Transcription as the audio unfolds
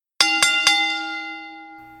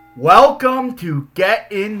Welcome to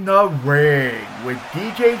Get in the Ring with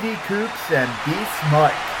DJ D Kooks and Beast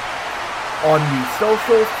Mike on the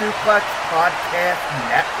Social Suplex Podcast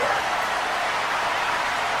Network.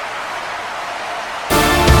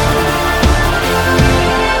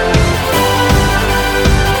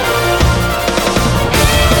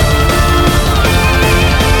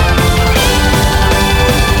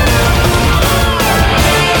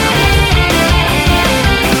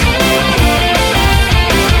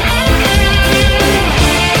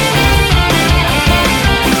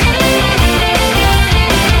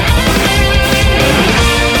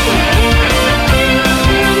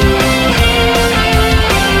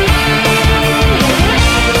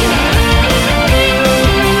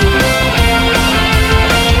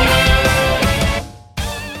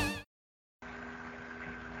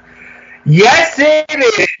 Yes, it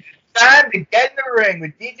is. Time to get in the ring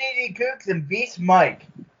with DJ D Kooks and Beast Mike.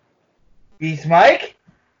 Beast Mike?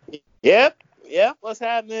 Yep. What's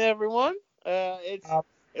happening, everyone? It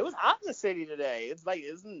was hot in the city today. It's like it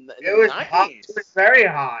was 90s. hot. It was very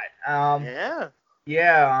hot.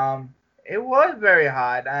 It was very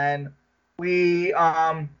hot, and we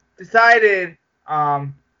decided. I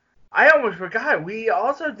almost forgot. We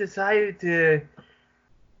also decided to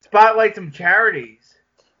spotlight some charities.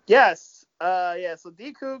 Yes. So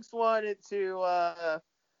D Kooks wanted to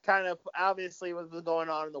kind of obviously what's been going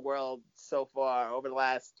on in the world so far over the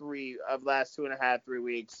last 2.5-3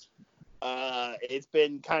 weeks. It's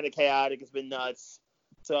been kind of chaotic. It's been nuts.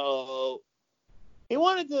 So he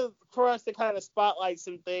wanted for us to kind of spotlight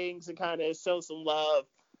some things and kind of show some love,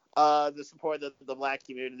 to support the black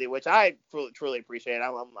community, which I truly appreciate.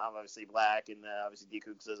 I'm obviously black, and obviously D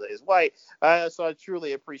Kooks is white. So I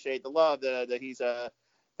truly appreciate the love that he's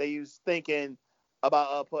thinking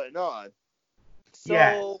about putting on. So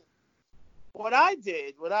yes. What I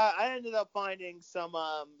did, I ended up finding some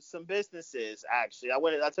businesses. Actually,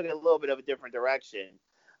 I took it a little bit of a different direction,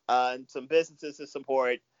 and some businesses to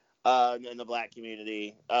support in the black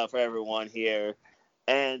community for everyone here,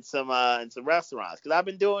 and some restaurants, because I've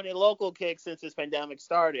been doing a local kick since this pandemic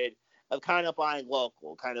started of kind of buying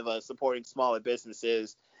local, kind of supporting smaller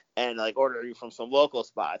businesses and like ordering from some local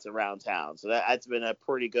spots around town. So that's been a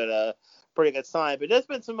pretty good sign. But there's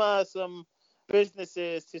been some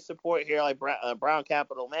businesses to support here, like Brown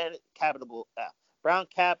Capital Management,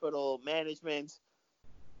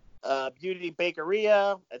 Beauty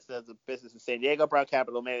Bakeria. That's a business in San Diego. Brown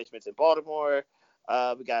Capital Management in Baltimore.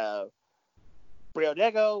 We got Brio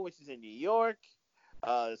Dego, which is in New York.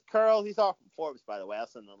 There's Curl. He's all from Forbes, by the way. I'll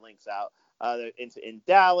send the links out. In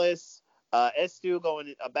Dallas. Estu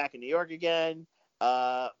going back in New York again.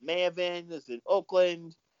 Mayavin is in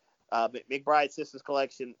Oakland. McBride Sisters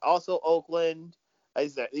Collection, also Oakland.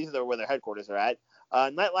 These are where their headquarters are at.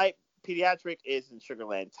 Nightlight Pediatric is in Sugar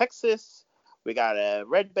Land, Texas. We got a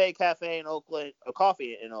Red Bay Cafe in Oakland, a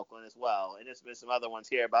coffee in Oakland as well. And there's been some other ones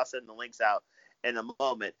here, but I'll send the links out in a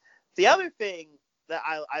moment. The other thing that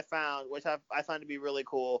I found, which I find to be really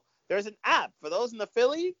cool, there's an app for those in the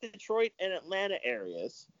Philly, Detroit, and Atlanta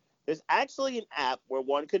areas. There's actually an app where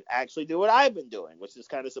one could actually do what I've been doing, which is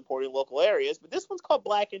kind of supporting local areas. But this one's called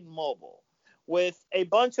Black and Mobile, with a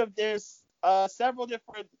bunch of there's several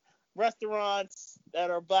different restaurants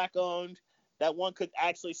that are black owned that one could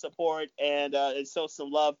actually support and show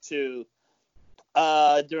some love to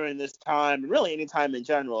during this time, and really any time in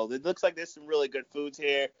general. It looks like there's some really good foods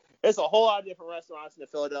here. There's a whole lot of different restaurants in the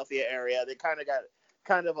Philadelphia area. They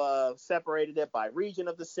kind of separated it by region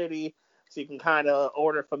of the city. So you can kind of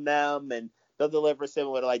order from them, and they'll deliver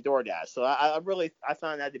similar to like DoorDash. So I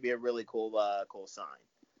found that to be a really cool sign.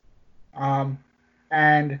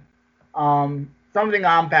 Something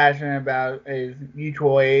I'm passionate about is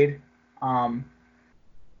mutual aid.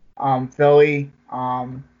 Philly.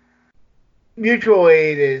 Mutual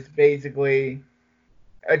aid is basically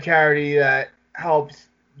a charity that helps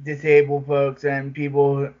disabled folks and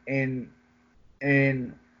people in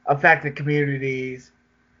affected communities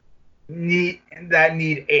need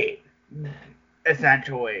aid,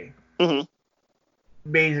 essentially.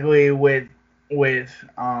 Mm-hmm. Basically with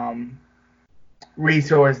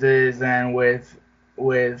resources and with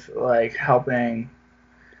like helping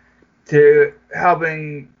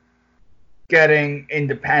getting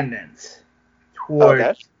independence towards.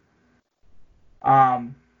 Okay.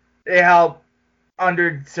 They help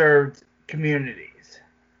underserved communities.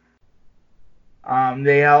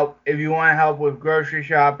 They help if you want to help with grocery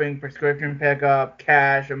shopping, prescription pickup,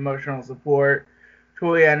 cash, emotional support,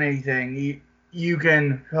 truly anything. You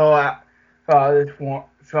can fill out a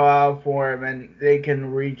form, and they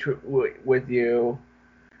can reach with you.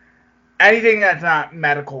 Anything that's not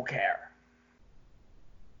medical care.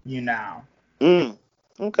 you know.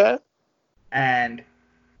 Okay. And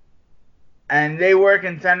they work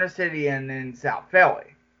in Center City and in South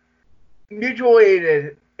Philly. Mutual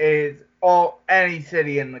aid is all any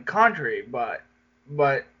city in the country, but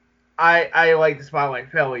I like to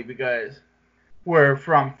spotlight Philly because we're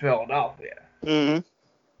from Philadelphia. Mm-hmm.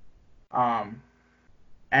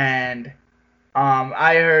 And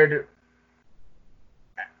I heard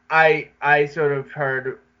I sort of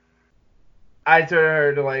heard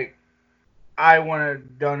like I want to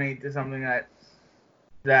donate to something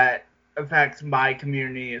that affects my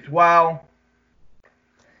community as well,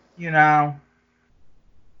 you know,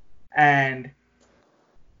 and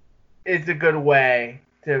it's a good way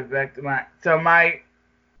to affect my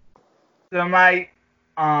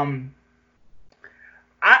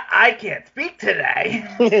I can't speak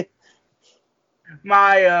today.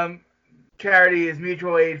 My charity is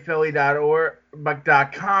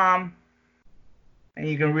mutualaidphilly.com, and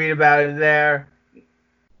you can read about it there.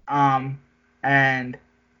 And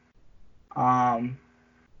um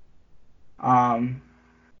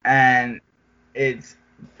and it's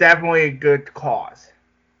definitely a good cause.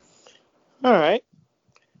 All right.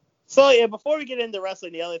 So yeah, before we get into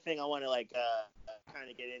wrestling, the other thing I want to kind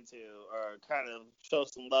of get into or kind of show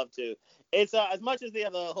some love to, it's as much as the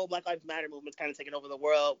whole Black Lives Matter movement's kind of taking over the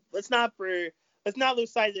world. Let's not lose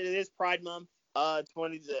sight that it is Pride Month. Pride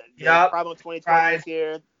Month 2020 Pride. is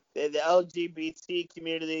here. The LGBT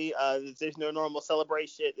community, there's no normal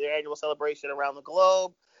celebration, their annual celebration around the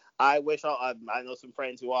globe. I know some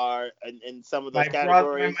friends who are in some of those categories. My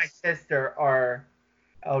brother and my sister are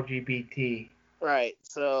LGBT. Right.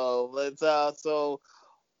 So let's not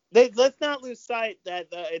lose sight that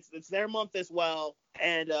it's their month as well,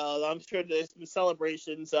 and I'm sure there's some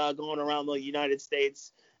celebrations going around the United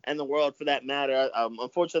States and the world for that matter.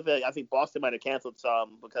 Unfortunately, I think Boston might have canceled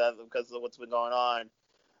some because of what's been going on.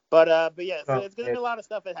 But yeah, so it's gonna be a lot of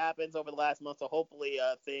stuff that happens over the last month. So hopefully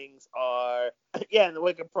things are in the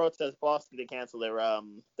wake of protests, Boston did cancel their a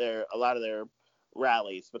lot of their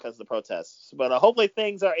rallies because of the protests. But hopefully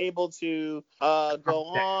things are able to go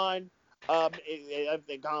on.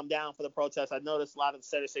 They calm down for the protests. I noticed a lot of the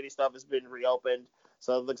Center City stuff has been reopened,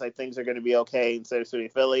 so it looks like things are going to be okay in Center City,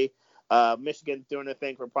 Philly. Michigan's doing a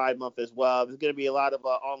thing for Pride Month as well. There's going to be a lot of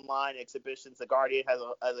online exhibitions. The Guardian has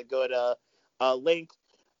a good link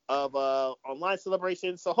of online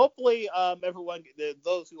celebrations. So hopefully everyone,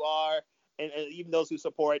 those who are, and even those who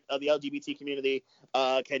support the LGBT community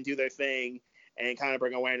can do their thing and kind of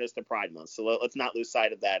bring awareness to Pride Month. So let's not lose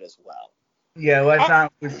sight of that as well. Yeah, let's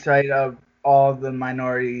not lose sight of all the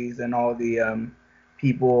minorities and all the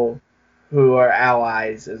people who are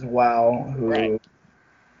allies as well. Right.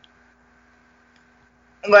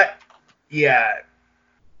 But yeah,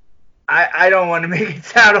 I don't want to make it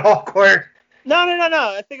sound awkward. No.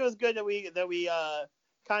 I think it was good that we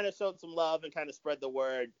kind of showed some love and kind of spread the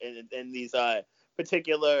word in these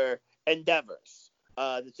particular endeavors.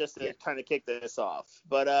 Just to kind of kick this off.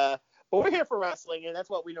 But we're here for wrestling, and that's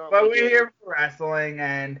what we normally do. But we're here for wrestling,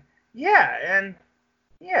 and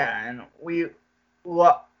we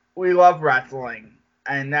love wrestling,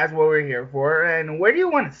 and that's what we're here for. And where do you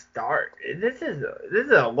want to start? This is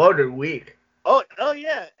a loaded week. Oh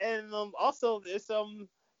yeah, and also there's some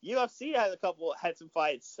UFC had some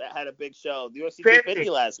fights that had a big show. The UFC 250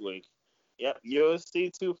 last week. Yep,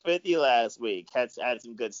 UFC 250 last week had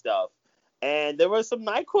some good stuff. And there were some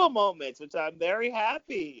NyQuil moments, which I'm very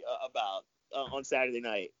happy about on Saturday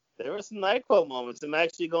night. There were some NyQuil moments. I'm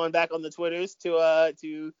actually going back on the Twitters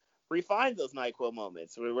to refine those NyQuil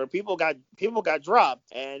moments where people got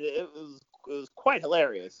dropped, and it was quite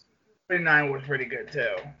hilarious. 249 was pretty good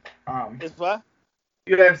too. Is what?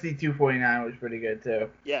 UFC 249 was pretty good too.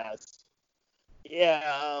 Yes.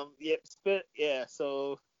 Yeah. Yeah.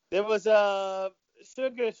 So there was a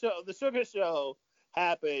sugar show. The sugar show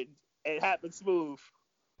happened. It happened smooth.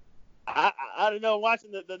 I don't know. Watching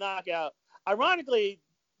the knockout. Ironically,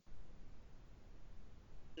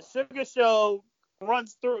 the sugar show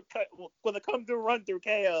runs through with a come through run through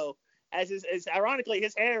KO. As ironically,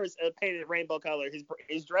 his hair is painted rainbow color.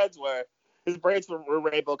 His dreads were. His braids were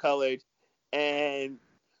rainbow colored, and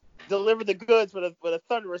delivered the goods with a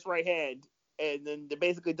thunderous right hand, and then they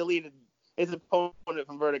basically deleted his opponent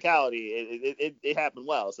from verticality. It happened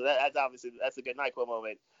well. So that's obviously a good NyQuil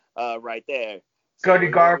moment right there. Cody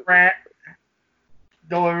Garbrandt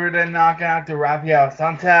delivered a knockout to Rafael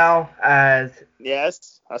Santel as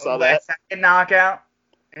yes, I saw that second knockout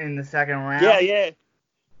in the second round. Yeah.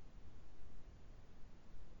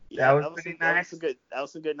 That was pretty nice. That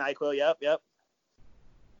was some good NyQuil. Yep.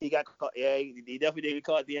 He got caught. Yeah, he definitely did get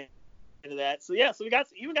caught at the end. into that. So yeah, so we got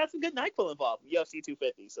some good Nightfall involved in UFC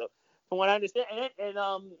 250. So from what I understand, and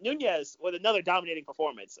Nunes with another dominating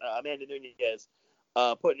performance. Amanda Nunes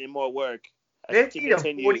putting in more work as 50 she to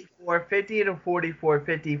continues. 44, 50 to 44,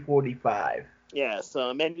 50, 45. Yeah, so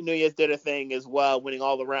Amanda Nunes did her thing as well, winning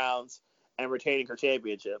all the rounds and retaining her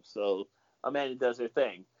championship. So Amanda does her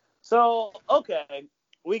thing. So, okay,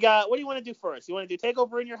 we got, what do you want to do first? You want to do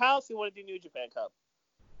TakeOver in your house? Or you want to do New Japan Cup?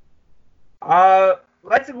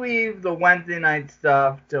 Let's leave the Wednesday night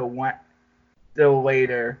stuff till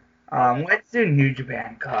later. Okay. Let's do New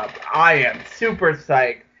Japan Cup. I am super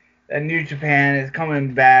psyched that New Japan is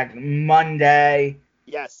coming back Monday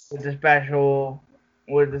Yes. with the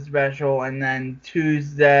special, and then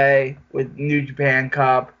Tuesday with New Japan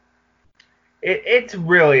Cup. It's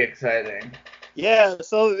really exciting. Yeah,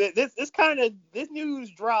 so this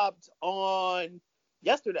news dropped on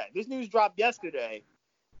yesterday. This news dropped yesterday,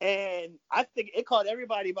 and I think it caught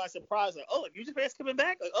everybody by surprise. Like, oh, New Japan's coming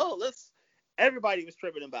back. Like, oh, everybody was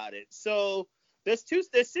tripping about it. So there's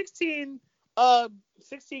 16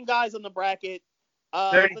 guys on the bracket.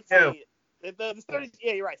 32. Let's see. There's 30,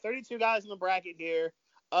 yeah, you're right. 32 guys in the bracket here.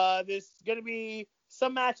 There's gonna be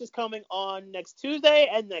some matches coming on next Tuesday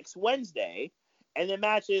and next Wednesday, and then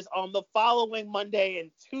matches on the following Monday and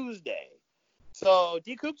Tuesday. So,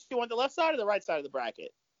 D Coops, you want the left side or the right side of the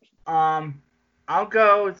bracket? I'll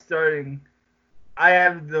go starting. I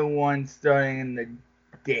have the one starting in the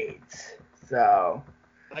dates. So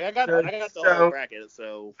Like I got the whole bracket.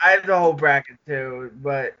 So I have the whole bracket too,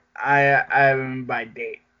 but I have them by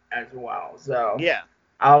date as well. So yeah,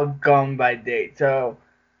 I'll go them by date. So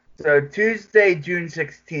Tuesday, June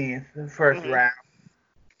 16th, the 1st round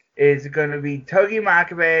is going to be Togi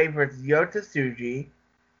Makabe versus Yota Tsuji,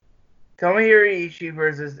 Tomohiro Ishii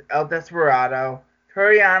versus El Desperado,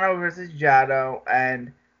 Toriano versus Jado,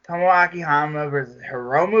 and Tomoaki Hama versus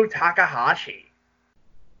Hiromu Takahashi.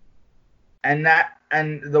 And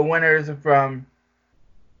the winners from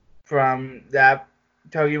that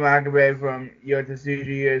Togi Makabe from Yota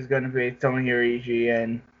Tsuji is going to be Tomohiro Ishii,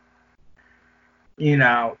 and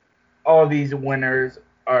all these winners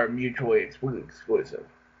are mutually exclusive.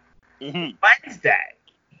 Wednesday,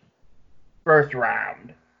 first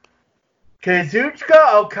round.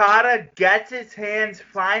 Kazuchika Okada gets his hands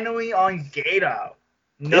finally on Gato.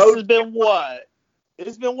 This has been what?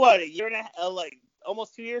 It's been what, a year and a half, like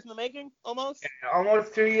almost 2 years in the making? Almost? Yeah,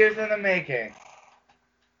 almost 2 years in the making.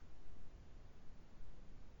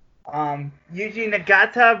 Yuji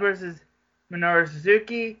Nagata versus Minoru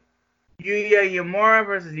Suzuki. Yuya Uemura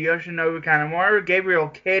versus Yoshinobu Kanemaru. Gabriel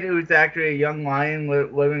Kidd, who's actually a young lion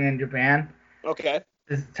living in Japan. Okay.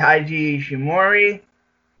 This is Taiji Ishimori.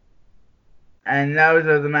 And those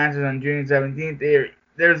are the matches on June 17th.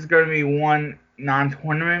 There's going to be one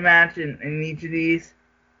non-tournament match in each of these.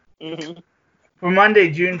 Mm-hmm. For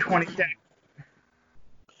Monday, June 22nd,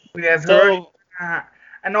 we have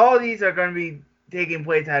and all of these are going to be taking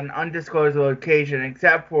place at an undisclosed location,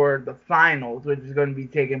 except for the finals, which is going to be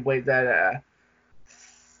taking place at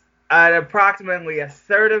approximately a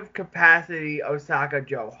third of capacity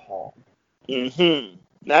Osaka-jo Hall. Mm-hmm.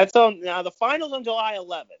 Now the finals on July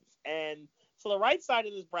 11th, and so the right side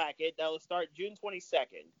of this bracket that will start June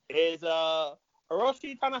 22nd is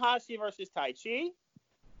Hiroshi Tanahashi versus Taichi,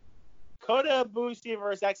 Kota Ibushi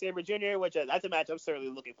versus Zack Sabre Jr., which that's a match I'm certainly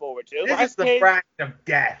looking forward to. This is the bracket of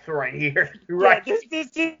death right here. Right.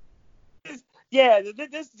 Yeah,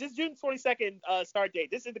 this June 22nd start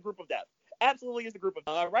date. This is the group of death. Absolutely is the group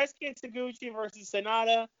of Ryusuke Taguchi versus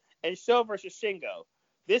Sanada and Sho versus Shingo.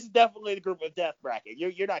 This is definitely the group of death bracket.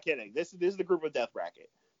 You're not kidding. This is the group of death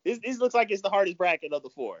bracket. This looks like it's the hardest bracket of the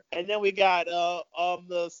four. And then we got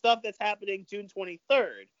the stuff that's happening June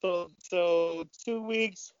 23rd. So 2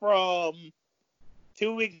 weeks from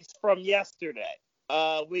yesterday.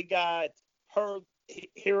 We got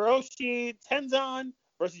Hiroshi Tenzan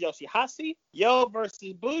versus Yoshihashi, Yo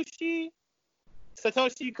versus Bushi,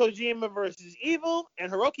 Satoshi Kojima versus Evil,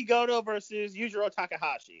 and Hiroki Goto versus Yujiro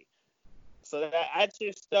Takahashi. So that's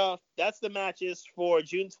your stuff. That's the matches for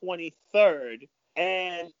June 23rd.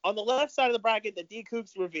 And on the left side of the bracket that D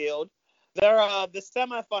Coops revealed, the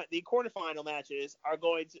quarterfinal matches are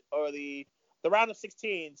going to, or the round of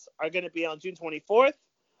 16s are going to be on June 24th.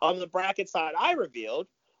 On the bracket side I revealed,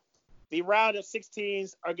 the round of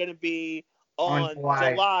 16s are going to be on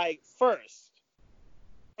July 1st.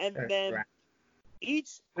 And then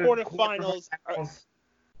each quarterfinals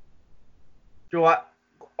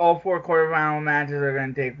all four quarterfinal matches are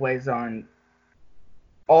going to take place on.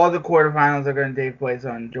 All the quarterfinals are going to take place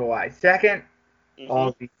on July 2nd. Mm-hmm.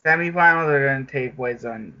 All the semifinals are going to take place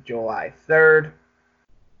on July 3rd.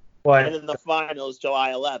 And then the finals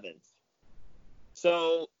July 11th.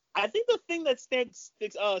 So I think the thing that sticks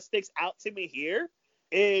out to me here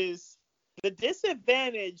is the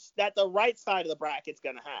disadvantage that the right side of the bracket's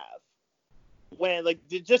gonna have. When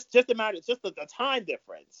just the amount, it's just the time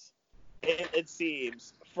difference. It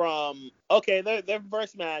seems from their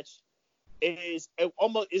first match is a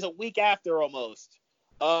week after almost.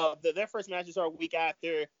 Their first matches are a week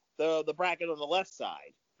after the bracket on the left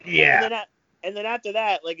side. Yeah. And then after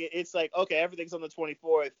that, it's like, okay, everything's on the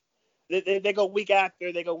 24th. They go week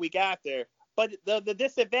after. But the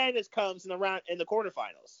disadvantage comes in the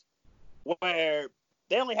quarterfinals, where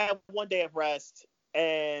they only have 1 day of rest,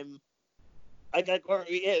 and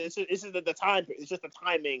it's just the time. It's just the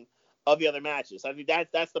timing of the other matches. I mean,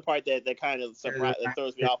 that's the part that kind of that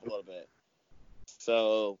throws me off a little bit.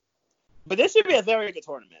 So, but this should be a very good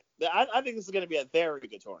tournament. I think this is going to be a very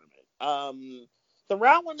good tournament. The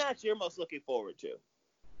round 1 match you're most looking forward to?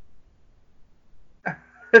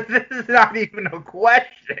 This is not even a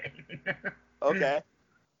question. Okay.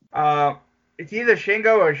 It's either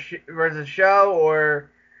Shingo versus Sho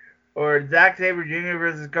or Zack Sabre Jr.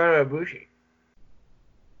 versus Kota Ibushi.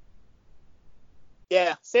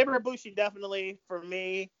 Yeah, Sabre Ibushi definitely for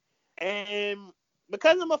me, and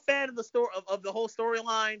because I'm a fan of the story of the whole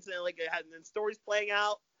storylines and stories playing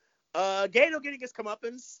out, Gedo getting his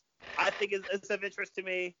comeuppance, I think it's of interest to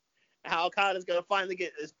me. How Okada's finally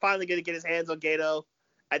going to get his hands on Gedo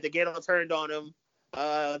after Gedo turned on him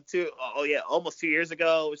almost 2 years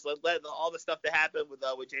ago, which led to all the stuff that happened with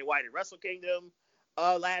Jay White at Wrestle Kingdom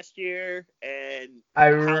last year, and I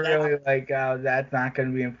really like how that's not going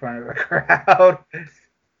to be in front of a crowd.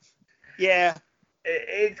 Yeah,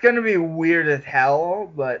 it's going to be weird as hell,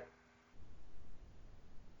 but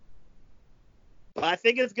I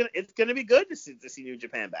think it's gonna be good to see New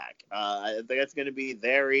Japan back. I think it's gonna be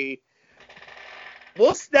very.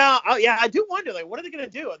 Well, now, I do wonder, what are they gonna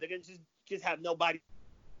do? Are they gonna just have nobody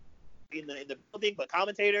in the building but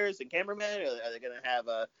commentators and cameramen? Or are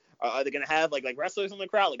they gonna have like wrestlers in the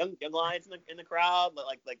crowd, like young lions in the crowd,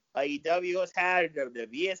 like AEW has had, or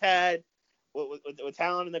WWE has had, with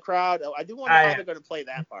talent in the crowd? I do wonder how they're gonna play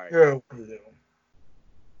that part.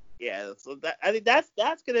 Yeah, so I think that's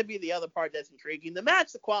going to be the other part that's intriguing. The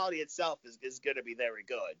match, the quality itself is going to be very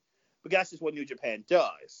good, but that's just what New Japan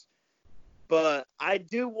does. But I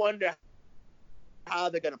do wonder how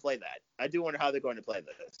they're going to play that. I do wonder how they're going to play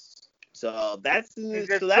this. So that's New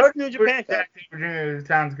Japan Cup.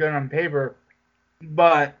 Sounds good on paper,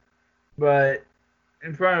 but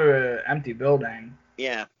in front of an empty building.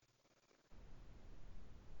 Yeah.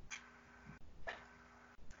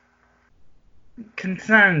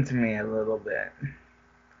 Concerns me a little bit.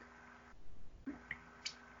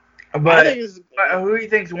 But who do you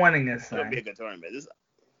think's winning this thing? It'll be a good tournament.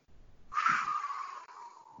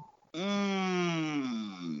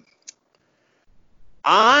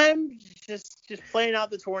 I'm just playing out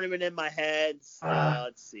the tournament in my head.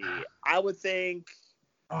 Let's see. I would think.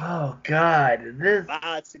 Oh God,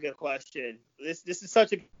 that's a good question. This is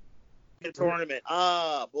such a good tournament.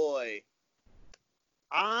 Boy.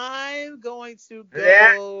 I'm going to go.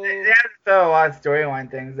 They have to throw a lot of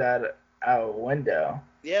storyline things out a window.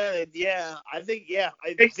 Yeah. I think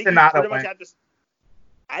I think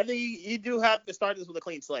you do have to start this with a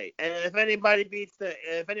clean slate. And if anybody beats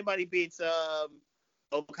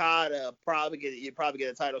Okada, you probably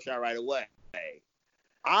get a title shot right away.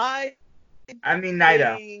 I mean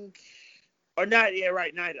Naito. Or not? Yeah,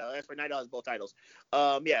 right. Naito. That's right. Naito has both titles.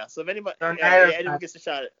 Yeah. So if anybody, anyone gets a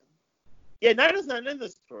shot at. Yeah, Naito's not in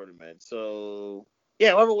this tournament, so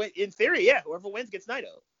whoever wins, in theory, whoever wins gets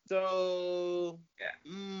Naito. So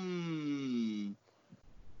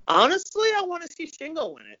honestly, I want to see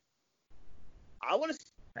Shingo win it. I want to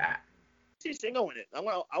see Shingo win it. I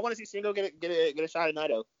want to see Shingo get a shot at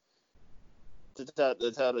Naito. To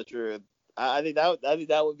tell the truth, I think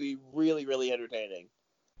that would be really, really entertaining.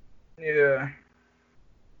 Yeah.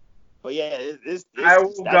 But yeah, I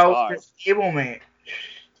will go for stablemate.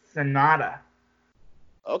 Sonata.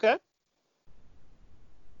 Okay.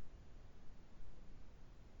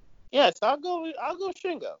 Yes, I'll go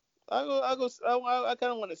Shingo. I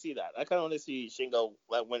kind of want to see that. I kind of want to see Shingo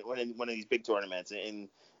win in one of these big tournaments and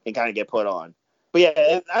kind of get put on. But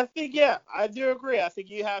yeah, I think I do agree. I think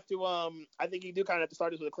you have to I think you do kind of have to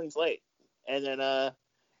start this with a clean slate, and then and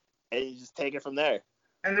you just take it from there.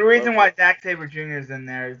 And the reason why Zack Sabre Jr. is in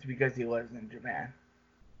there is because he lives in Japan.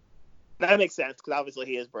 That makes sense because obviously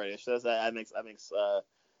he is British. So that makes a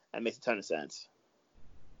ton of sense.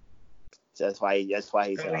 So that's why he's.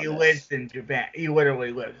 So he lives in Japan. He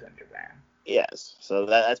literally lives in Japan. Yes, so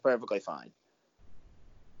that's perfectly fine.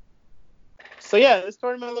 So yeah, this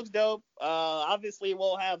tournament looks dope. Obviously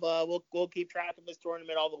we'll have we'll keep track of this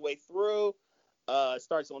tournament all the way through. It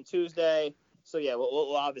starts on Tuesday. So yeah,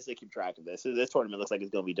 we'll obviously keep track of this. This tournament looks like it's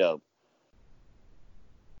gonna be dope.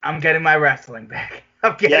 I'm getting my wrestling back.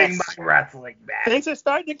 I'm getting Yes. my wrestling back. Things are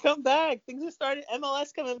starting to come back. Things are starting.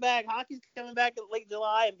 MLS coming back. Hockey's coming back in late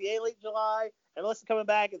July. NBA late July. MLS is coming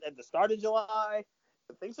back at the start of July.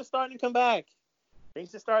 Things are starting to come back.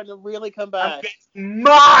 Things are starting to really come back. I'm getting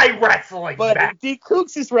my wrestling But back. D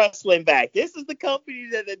Cooks is wrestling back. This is the company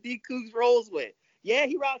that the D Cooks rolls with. Yeah,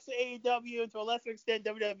 he rocks the AEW and to a lesser extent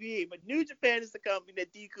WWE, but New Japan is the company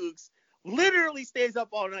that D Cooks literally stays up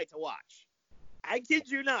all night to watch. I kid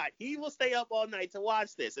you not. He will stay up all night to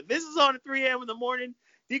watch this. If this is on at 3 a.m. in the morning,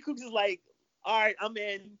 D Cooks is like, all right, I'm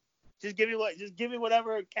in. Just give me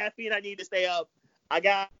whatever caffeine I need to stay up. I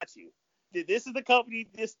got you. This is the company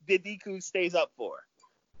the D Cooks stays up for.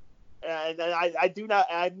 And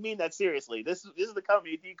I mean that seriously. This is the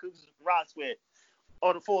company D Cooks rocks with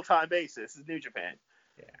on a full-time basis. Is New Japan.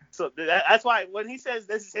 Yeah. So that's why when he says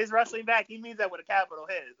this is his wrestling back, he means that with a capital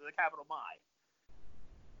my.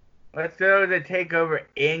 Let's go to the takeover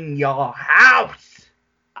in your house.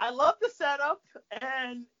 I love the setup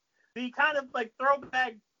and the kind of like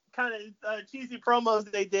throwback kind of cheesy promos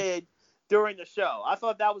that they did during the show. I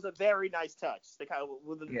thought that was a very nice touch. The kind of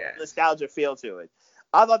with the nostalgia feel to it.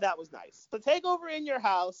 I thought that was nice. The takeover in your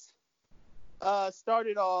house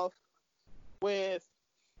started off with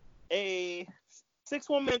a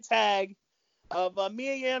 6-woman tag of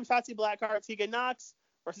Mia Yim, Shotzi Blackheart, Tegan Nox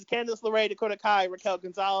versus Candice LeRae, Dakota Kai, Raquel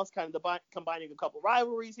Gonzalez, kind of combining a couple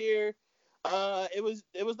rivalries here. It was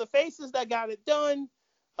the faces that got it done.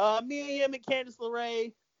 Mia Yim and Candice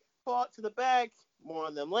LeRae fought to the back. More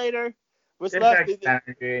on them later. This had good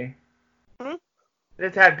energy.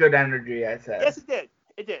 This had good energy, I said. Yes, it did.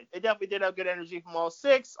 It did. It definitely did have good energy from all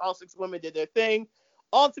six. All 6 women did their thing.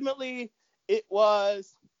 Ultimately, it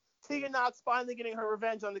was Tegan Nox finally getting her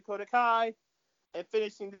revenge on Dakota Kai and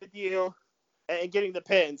finishing the deal and getting the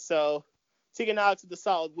pin. So Tegan Nox with a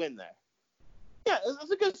solid win there. Yeah, it was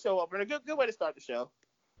a good show opener. A good way to start the show.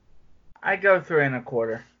 I go 3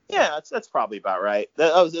 1/4. Yeah, that's probably about right.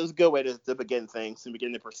 It was a good way to begin things and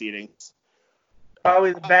begin the proceedings.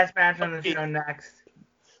 Probably the best match on the show next.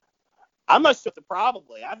 I'm not sure.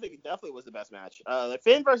 Probably. I think it definitely was the best match.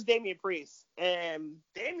 Finn versus Damian Priest. And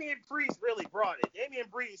Damian Priest really brought it. Damian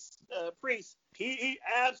Priest, he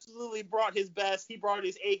absolutely brought his best. He brought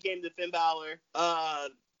his A game to Finn Balor.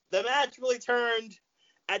 The match really turned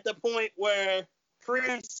at the point where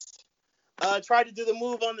Priest tried to do the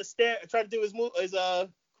move on the stair, tried to do his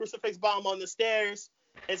crucifix bomb on the stairs.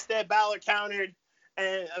 Instead, Balor countered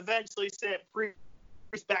and eventually sent Priest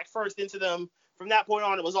back first into them. From that point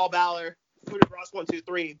on, it was all Balor. Put it Ross 1, 2,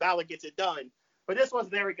 3. Balor gets it done. But this was a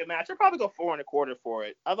very good match. I'll probably go 4 1/4 for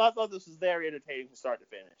it. I thought this was very entertaining from start to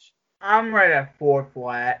finish. I'm right at 4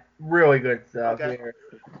 flat. Really good stuff here.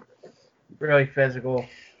 Really physical.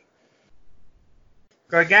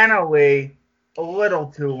 Gargano Lee, a little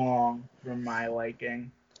too long for my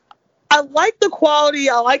liking. I like the quality.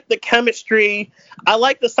 I like the chemistry. I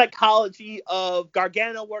like the psychology of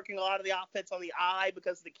Gargano working a lot of the offense on the eye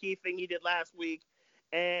because of the key thing he did last week,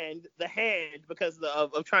 and the hand because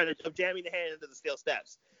of jamming the hand into the steel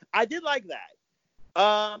steps. I did like that.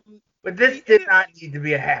 But this did not need to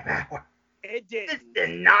be a half hour. It did. This did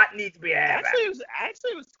not need to be a half hour.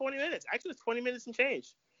 Actually, it was 20 minutes. Actually, it was 20 minutes and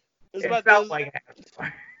change. It felt like a half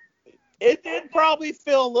hour. It did probably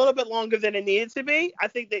feel a little bit longer than it needed to be. I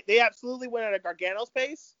think they absolutely went at a Gargano's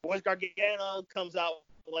pace. Once Gargano comes out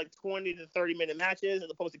with like 20 to 30 minute matches,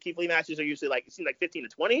 as opposed to Keith Lee matches are usually it seems like 15 to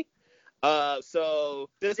 20.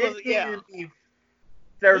 So this was This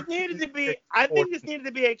needed to be. I think this needed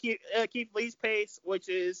to be a Keith Lee's pace, which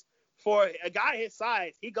is for a guy his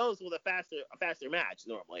size, he goes with a faster match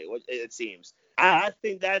normally. It seems. I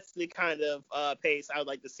think that's the kind of pace I would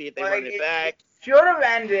like to see if they run it back. Should have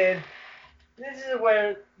ended. This is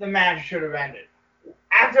where the match should have ended.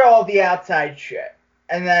 After all the outside shit.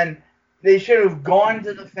 And then they should have gone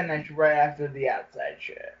to the finish right after the outside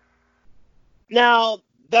shit. Now,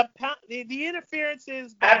 the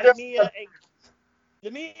interferences by Mia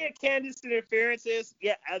and Candice interferences,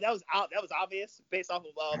 yeah, that was obvious based off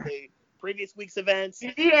of the previous week's events.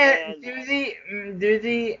 Do the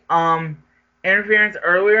interference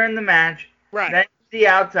earlier in the match, right? Then the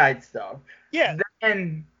outside stuff. Yeah.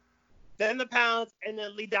 Then the pounce, and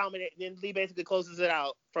then Lee dominates, and then Lee basically closes it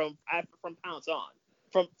out from pounce on.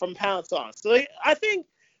 From pounce on. So I think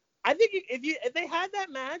if they had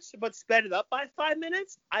that match but sped it up by 5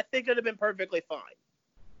 minutes, I think it would have been perfectly fine.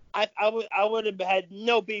 I would have had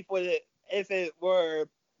no beef with it if it were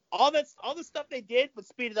all the stuff they did would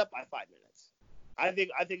speed it up by 5 minutes. I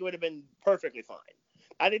think it would have been perfectly fine.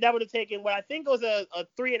 I think that would have taken what I think was a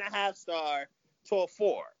 3.5 star to a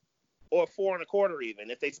 4 or 4.25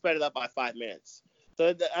 even if they sped it up by 5 minutes.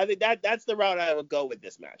 So I think that's the route I would go with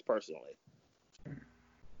this match personally.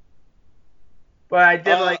 But I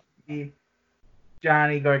did like the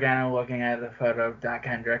Johnny Gargano looking at the photo of Doc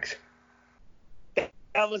Hendricks.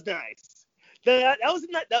 That was nice. That was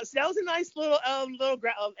a nice little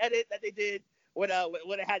edit that they did when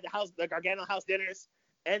it had the Gargano house dinners,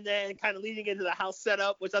 and then kind of leading into the house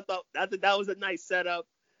setup, which I thought that was a nice setup.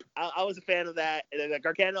 I was a fan of that, and then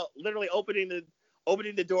Gargano literally opening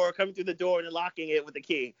the door, coming through the door, and then locking it with the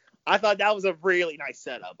key. I thought that was a really nice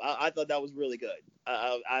setup. I thought that was really good.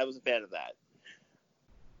 I was a fan of that.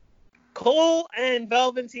 Cole and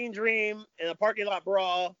Velveteen Dream in a parking lot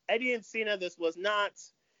brawl. Eddie and Cena. This was not.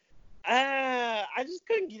 I just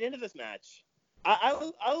couldn't get into this match. I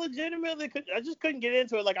legitimately couldn't get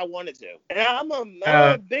into it like I wanted to. And I'm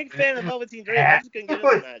a big fan of Velveteen Dream. I just couldn't get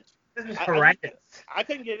into the match. This was horrendous. I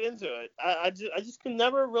couldn't get into it. I just could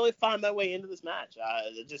never really find my way into this match.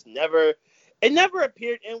 It never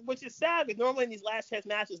appeared, and which is sad because normally in these last chance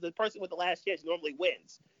matches, the person with the last chance normally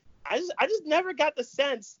wins. I just never got the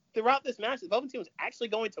sense throughout this match that Velveteen was actually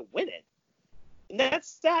going to win it. And that's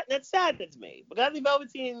sad. That saddens me. Because I think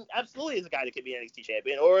Velveteen absolutely is a guy that could be an NXT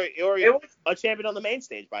champion or a champion on the main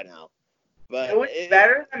stage by now. But it was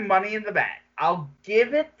better than Money in the Bank. I'll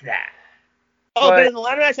give it that. Oh, but in the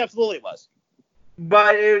ladder match, absolutely it was.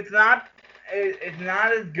 But it's not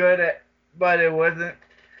as good. But it wasn't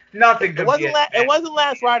nothing. It wasn't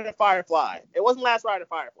Last Ride of Firefly. It wasn't Last Ride of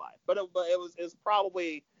Firefly. But it was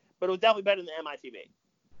probably. But it was definitely better than MITV.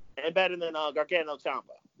 And better than Gargano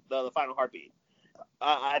Ciampa, the Final Heartbeat.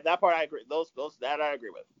 That part I agree. That I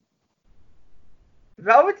agree with.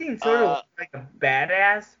 Velveteen sort of looked like a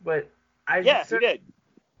badass, but he did.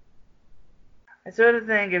 I sort of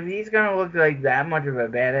think if he's gonna look like that much of a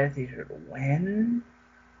badass, he should win.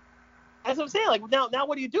 That's what I'm saying. Like now,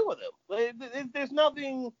 what do you do with him? Like, there's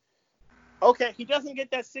nothing. Okay, he doesn't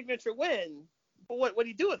get that signature win. But what do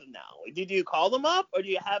you do with him now? Do you call him up, or do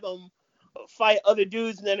you have him fight other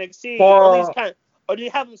dudes in NXT, or at least or do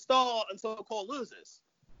you have him stall until Cole loses?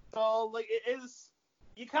 So like it is,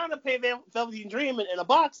 you kind of pay Velveteen Dream in a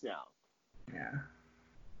box now. Yeah.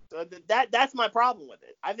 So that's my problem with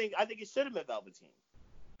it. I think it should have been Velveteen.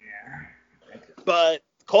 Yeah. But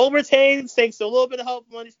Cole retains thanks to a little bit of help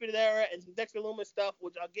from Undisputed Era and some Dexter Lumis stuff,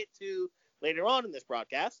 which I'll get to later on in this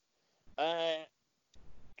broadcast.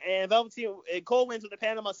 And Cole wins with the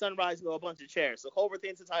Panama Sunrise and a bunch of chairs. So Cole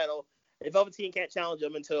retains the title, and Velveteen can't challenge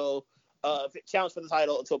him challenge for the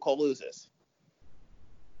title until Cole loses.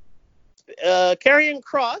 Karrion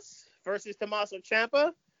Kross versus Tommaso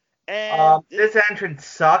Ciampa. And this entrance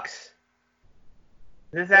sucks.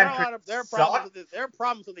 There are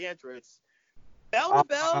problems with the entrance. Bell to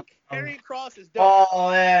bell, Karrion Kross is done.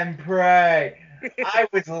 Fall and pray. I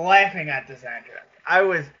was laughing at this entrance. I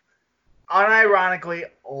was unironically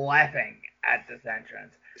laughing at this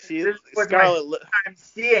entrance. This was my first time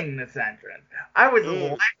seeing this entrance. I was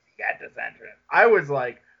laughing at this entrance. I was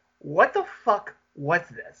like, what the fuck was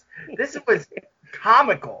this? This was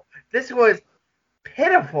comical. This was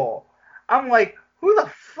pitiful. I'm like, who the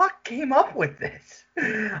fuck came up with this?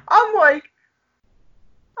 I'm like,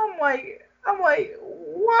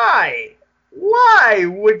 why? Why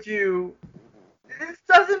would you? This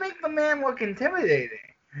doesn't make the man look intimidating.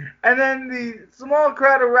 And then the small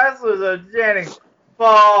crowd of wrestlers are chanting,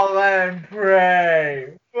 fall and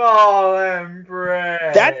pray, fall and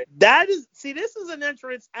pray. This is an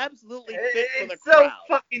entrance absolutely fit for the crowd. It's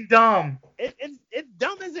so fucking dumb. It's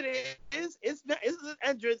dumb as it is. It's an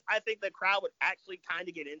entrance I think the crowd would actually kind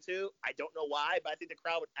of get into. I don't know why, but I think the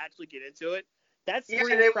crowd would actually get into it. That's they would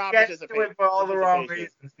get into it for all the wrong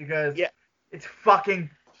reasons because it's fucking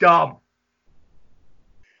dumb.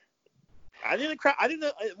 I think the crowd. I think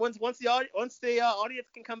once the audience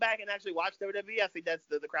can come back and actually watch WWE, I think that's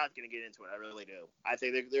the crowd's going to get into it. I really do. I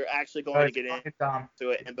think they're actually going to get into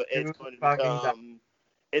it, and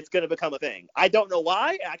it's going to become a thing. I don't know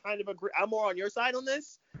why. I kind of agree. I'm more on your side on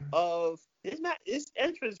this. This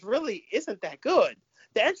entrance really isn't that good.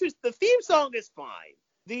 The theme song is fine.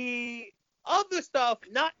 The other stuff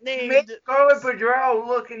not named. Make Scarlett Bordeaux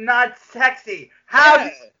look not sexy. How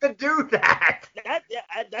did you do that?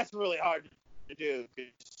 That's really hard to do.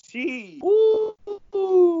 She's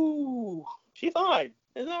fine.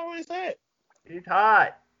 That's not what I said. She's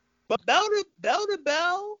hot. But bell to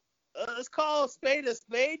bell, let's call a spade a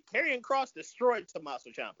spade. Karrion Kross destroyed Tommaso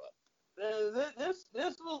Ciampa. This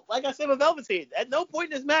was, like I said with Velveteen, at no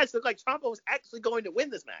point in this match looked like Ciampa was actually going to win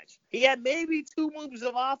this match. He had maybe 2 moves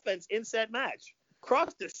of offense in said match.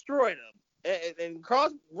 Cross destroyed him, and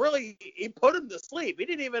Cross really he put him to sleep. He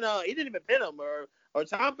didn't even pin him or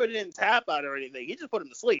Ciampa didn't tap out or anything. He just put him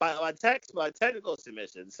to sleep by technical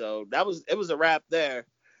submission. So it was a wrap there.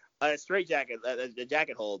 Straight jacket, the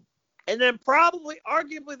jacket hold, and then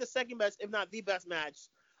arguably the second best, if not the best match.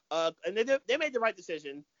 And they made the right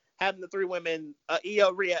decision having the 3 women,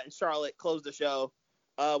 Io, Rhea, and Charlotte, close the show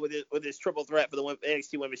with this triple threat for the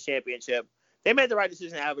NXT Women's Championship. They made the right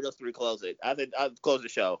decision having those 3 close it. I think I'd close the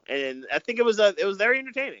show, and I think it was very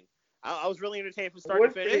entertaining. I was really entertained from start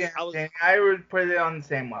to finish. I would put it on the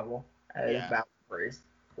same level as Battle Priest.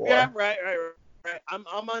 Yeah, right. I'm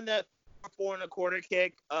on that 4 1/4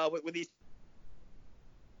 kick with these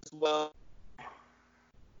as well.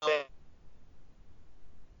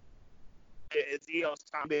 It's Io's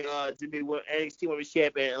time to be NXT Women's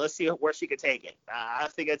Champion, and let's see where she can take it. I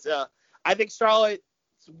think Charlotte's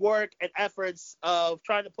work and efforts of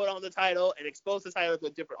trying to put on the title and expose the title to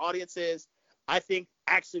different audiences, I think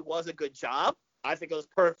actually was a good job. I think it was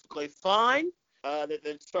perfectly fine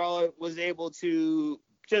that Charlotte was able to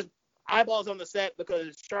just eyeballs on the set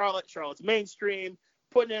because Charlotte's mainstream,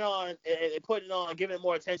 putting it on, giving it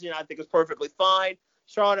more attention. I think was perfectly fine.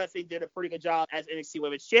 Charlotte, I think, did a pretty good job as NXT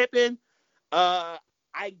Women's Champion.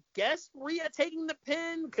 I guess Rhea taking the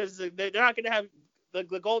pin because they're not going to have the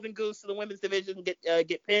Golden Goose of the women's division get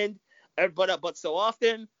pinned, but so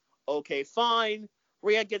often. Okay, fine.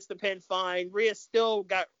 Rhea gets the pin, fine. Rhea still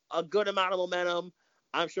got a good amount of momentum.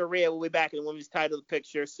 I'm sure Rhea will be back in the women's title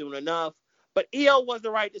picture soon enough. But Io was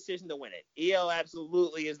the right decision to win it. Io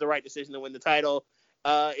absolutely is the right decision to win the title.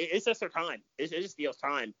 It's just her time. It's just Io's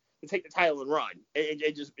time to take the title and run.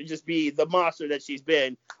 It just be the monster that she's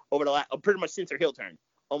been over the last, pretty much since her heel turn,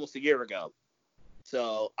 almost a year ago.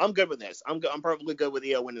 So I'm good with this. I'm perfectly good with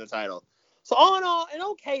Io winning the title. So all in all, an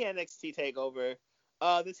okay NXT takeover.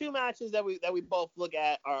 The 2 matches that we both look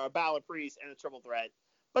at are Balor Priest and a triple threat.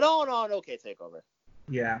 But all in all, an okay takeover.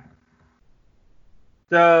 Yeah.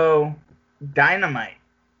 So Dynamite.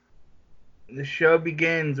 The show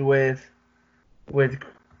begins with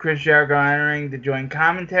Chris Jericho entering to join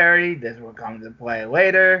commentary. This will come to play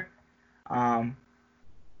later.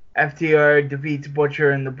 FTR defeats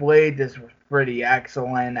Butcher and the Blade. This was pretty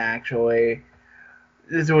excellent, actually.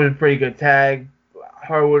 This was a pretty good tag.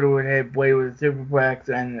 Harwood would hit Blade with a superplex,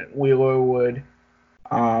 and Wheeler would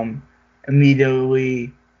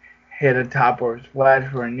immediately hit a top rope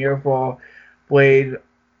splash for a near fall. Blade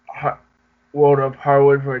rolled up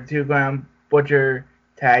Harwood for a 2 count. Butcher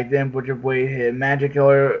tagged in. Butcher Blade hit Magic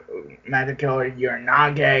Killer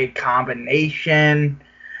Uranage combination.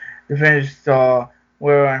 The finish saw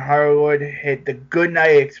where Harwood hit the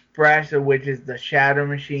Goodnight Express, which is the Shatter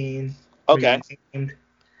Machine. Okay. Renamed.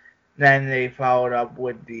 Then they followed up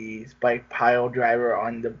with the Spike Pile Driver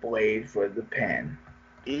on the Blade for the pin.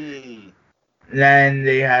 Then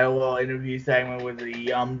they had a little interview segment with the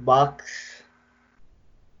Young Bucks.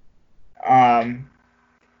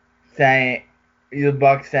 Saying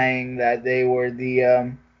that they were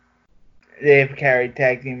they've carried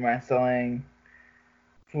tag team wrestling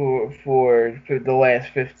for the last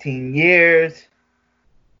 15 years.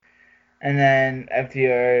 And then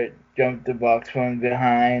FTR jumped the Bucks from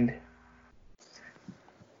behind.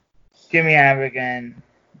 Jimmy Havoc and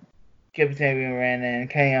Kip Sabian ran in.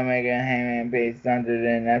 Kenny Omega and Hangman Page thundered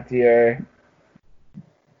in.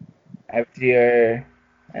 FTR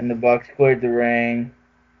and the Bucks cleared the ring.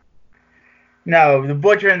 No, the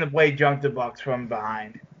Butcher and the Blade jumped the Bucks from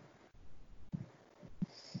behind.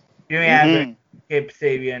 Jimmy Havoc, Kip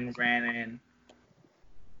Sabian ran in.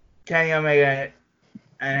 Kenny Omega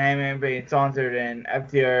and Hangman Page thundered in.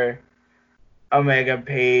 FTR, Omega,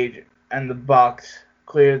 Page, and the Bucks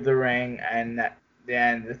cleared the ring, and the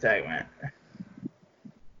end of the segment.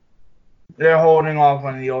 They're holding off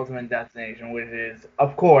on the ultimate destination, which is,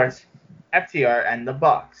 of course, FTR and the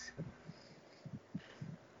Bucks.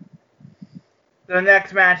 The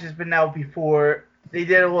next match is Penelope Ford. They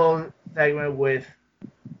did a little segment with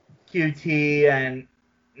QT and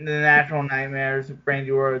the Natural Nightmares,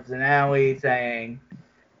 Brandy Rhodes and Allie, saying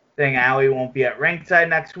Allie won't be at ringside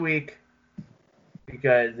next week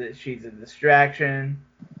because she's a distraction,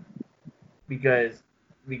 because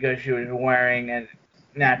she was wearing a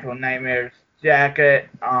Natural Nightmares jacket.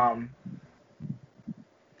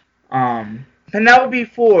 Penelope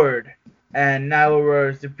Ford and Nyla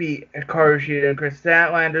Rose defeat Hikaru Shida and Kris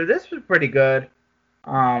Statlander. This was pretty good.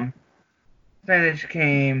 Finish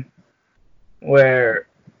came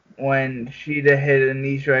when Shida hit a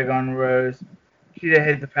knee strike on Rose. Shida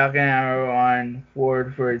hit the Falcon Arrow on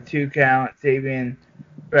Ford for a 2 count. Sabian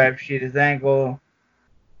grabbed Shida's ankle.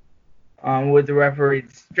 With the referee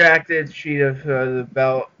distracted, Shida threw the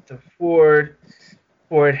belt to Ford.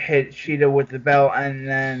 Ford hit Shida with the belt, and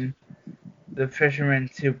then the Fisherman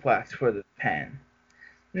suplex for the pin.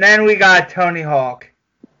 And then we got Tony Hawk.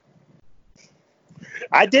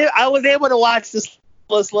 I was able to watch this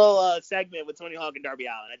little segment with Tony Hawk and Darby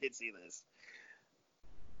Allin. I did see this.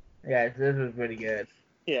 Yeah, this was pretty good.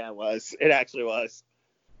 Yeah, it was. It actually was.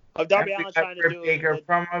 Of Darby Allin trying to do Baker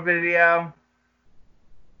promo video.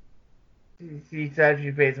 She said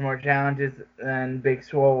she faced more challenges than Big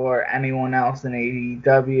Swole or anyone else in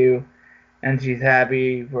AEW, and she's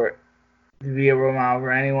happy to be a role model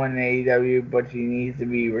for anyone in AEW, but she needs to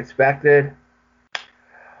be respected.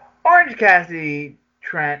 Orange Cassidy,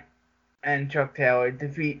 Trent, and Chuck Taylor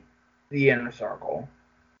defeat the Inner Circle.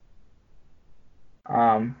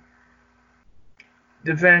 The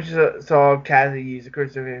finish saw Cassidy use a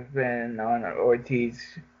crucifix pin on Ortiz.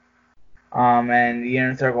 And the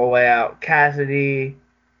Inner Circle lay out Cassidy.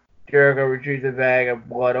 Jericho retrieves a bag of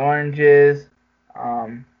blood oranges.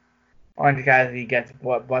 Orange Cassidy gets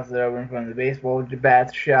busted open from the baseball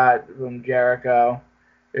bat shot from Jericho.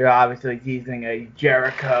 They're obviously teasing a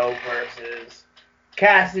Jericho versus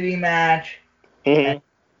Cassidy match. Mm-hmm.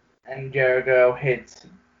 And Jericho hits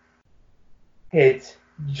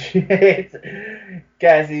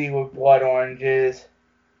Cassidy with blood oranges.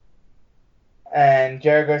 And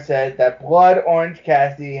Jericho said that Blood Orange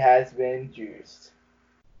Cassidy has been juiced.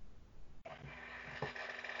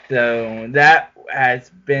 So that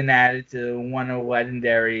has been added to one of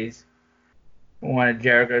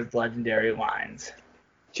Jericho's legendary lines.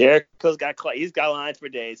 Jericho's he's got lines for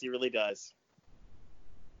days. He really does.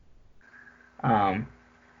 And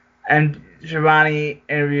Shivani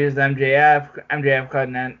interviews MJF. MJF cut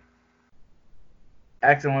an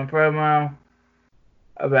excellent promo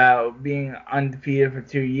about being undefeated for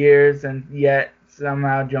 2 years, and yet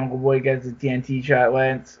somehow Jungle Boy gets a TNT shot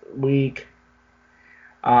last week.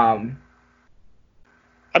 I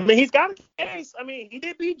mean, he's got a case. I mean, he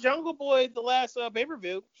did beat Jungle Boy the last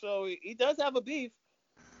pay-per-view, so he does have a beef.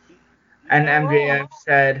 And MJF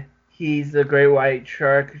said he's the great white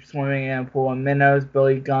shark swimming in a pool of minnows.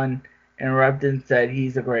 Billy Gunn interrupted and said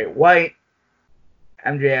he's a great white.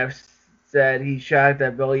 MJF said he's shocked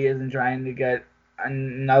that Billy isn't trying to get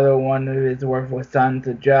another one of his worthless sons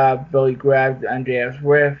a job. Billy grabbed MJF's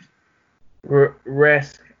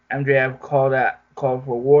wrist. MJF called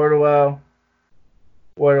for Wardlow.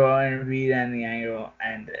 Wardlow intervened and the angle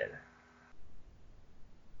ended.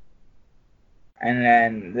 And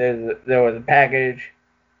then there was a package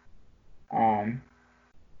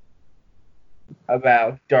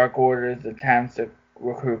about Dark Order's attempts to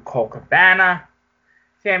recruit Colt Cabana.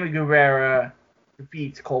 Sammy Guevara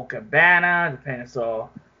defeats Colt Cabana. The finish saw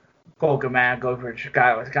Colt Cabana go for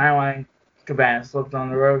Chicago Skyline. Cabana slipped on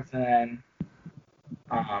the ropes, and then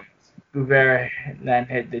Guevara then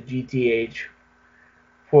hit the GTH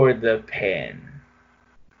for the pin.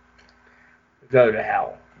 Go to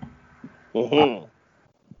hell. Mm-hmm.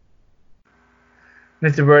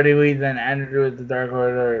 Mr. Brody Lee then entered with the Dark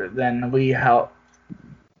Order. Then Lee helped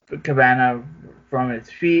Cabana from his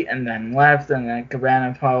feet and then left, and then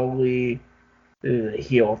Cabana probably through the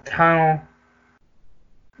heel tunnel.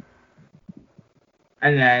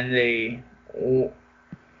 And then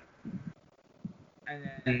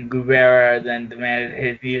Guevara then demanded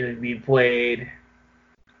his music be played.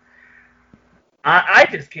 I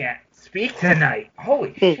just can't speak tonight.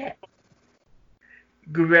 Holy shit.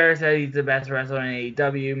 Guevara said he's the best wrestler in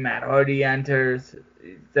AEW. Matt Hardy enters.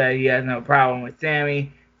 Said he has no problem with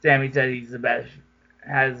Sammy. Sammy said he's the best,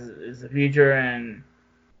 is the future, and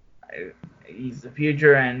he's the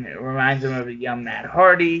future, and it reminds him of a young Matt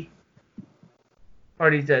Hardy.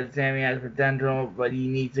 Hardy said Sammy has potential, but he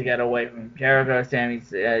needs to get away from Jericho. Sammy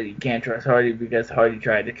said he can't trust Hardy because Hardy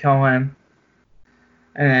tried to kill him.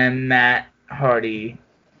 And then Matt Hardy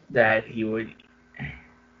said he would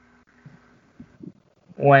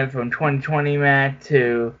went from 2020 Matt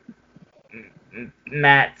to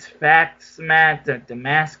Matt's Facts Matt at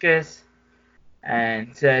Damascus,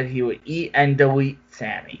 and said he would eat and delete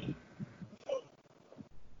Sammy.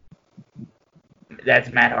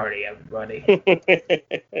 That's Matt Hardy, everybody.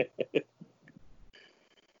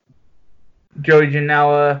 Joey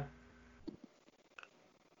Janela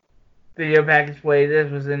video package play.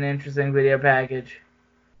 This was an interesting video package.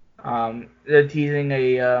 They're teasing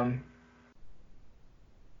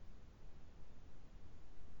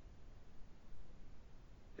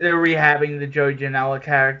they're rehabbing the Joey Janela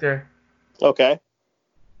character. Okay.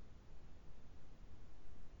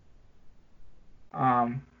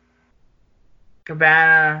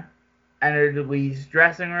 Cabana entered Lee's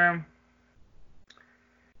dressing room.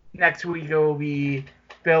 Next week it will be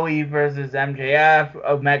Billy versus MJF,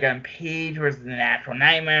 Omega and Page versus the Natural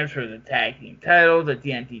Nightmares for the tag team titles, a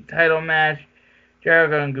TNT title match,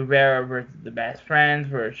 Jericho and Guevara versus the Best Friends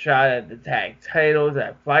for a shot at the tag titles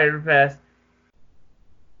at Fyter Fest.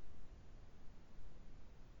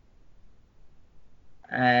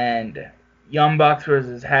 And Young Bucks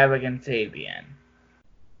versus Havoc and Sabian.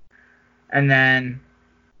 And then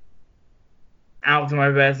out to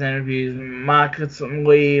my best interviews,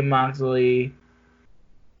 Moxley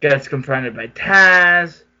gets confronted by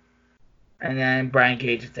Taz, and then Brian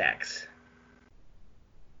Cage attacks.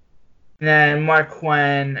 And then Mark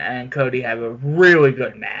Quinn and Cody have a really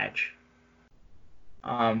good match.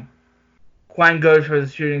 Quinn goes for the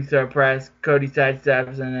shooting star press, Cody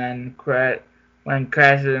sidesteps, and then when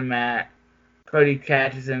crashes the mat, Cody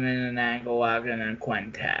catches him in an ankle lock, and then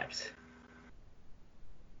Quinn taps.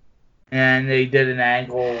 And they did an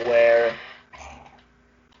angle where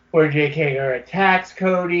Jake Hager attacks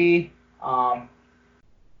Cody, and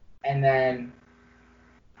then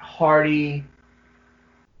Hardy,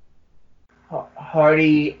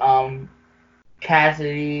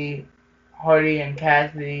 Cassidy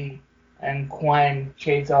and Quinn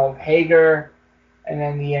chase off Hager, and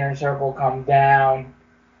then the Inner Circle come down.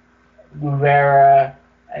 Guevara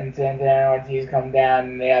and Santana Ortiz come down,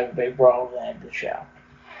 and they have a big brawl to end the show.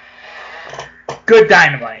 Good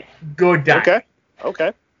Dynamite.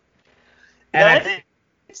 Okay. And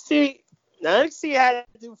NXT had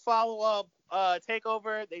to follow up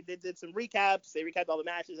TakeOver. They did some recaps. They recapped all the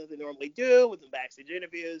matches as they normally do with some backstage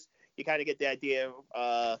interviews. You kind of get the idea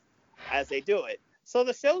as they do it. So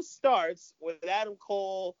the show starts with Adam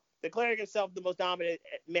Cole declaring himself the most dominant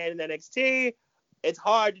man in NXT. It's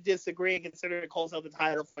hard to disagree considering Cole's held the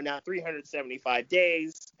title for now 375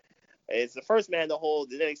 days. It's the first man to hold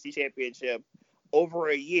the NXT championship over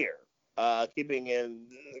a year, keeping in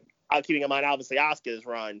mind obviously Asuka's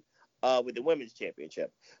run with the women's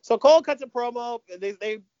championship. So Cole cuts a promo.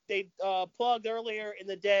 They plugged earlier in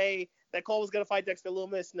the day that Cole was going to fight Dexter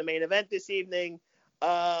Lumis in the main event this evening.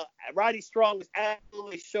 Roddy Strong was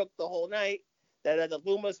absolutely shook the whole night that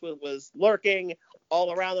Lumis was lurking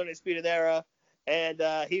all around the Undisputed Era, and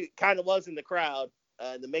he kind of was in the crowd,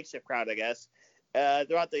 the makeshift crowd, I guess,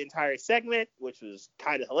 throughout the entire segment, which was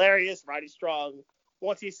kind of hilarious. Roddy Strong,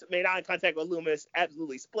 once he made eye contact with Lumis,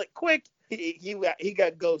 absolutely split quick. He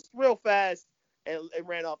got ghost real fast and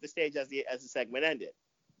ran off the stage as the segment ended.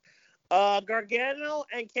 Gargano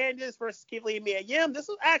and Candice versus Keith Lee and Mia Yim. This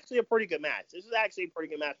was actually a pretty good match. From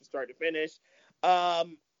start to finish. I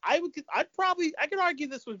could argue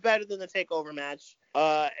this was better than the TakeOver match.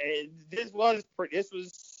 This was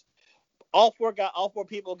all four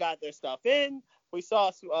people got their stuff in. We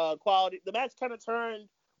saw quality. The match kind of turned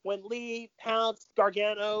when Lee pounced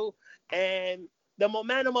Gargano, and the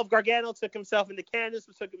momentum of Gargano took himself into Candice,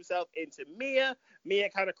 which took himself into Mia. Mia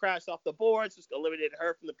kind of crashed off the boards, just eliminated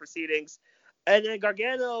her from the proceedings. And then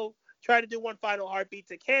Gargano tried to do one final heartbeat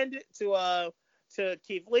to Keith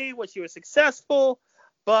Lee, which he was successful,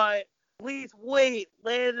 but Lee's weight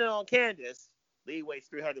landed on Candice. Lee weighs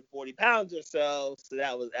 340 pounds or so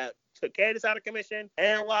that took Candice out of commission.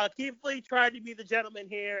 And while Keith Lee tried to be the gentleman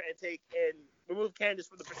here and remove Candice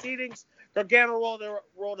from the proceedings, Gargano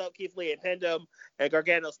rolled out Keith Lee and pinned him, and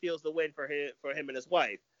Gargano steals the win for him and his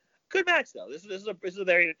wife. Good match though. This is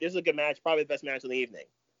a good match, probably the best match of the evening.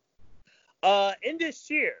 Indus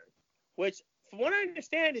Sher, which from what I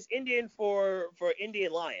understand is Indian for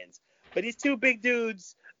Indian Lions, but these two big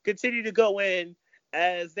dudes continue to go in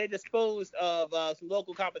as they disposed of some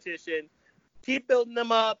local competition. Keep building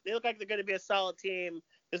them up. They look like they're going to be a solid team.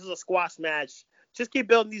 This is a squash match. Just keep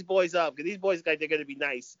building these boys up because these boys look like they're going to be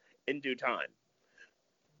nice in due time.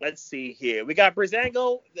 Let's see here. We got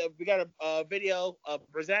Breezango. We got a video of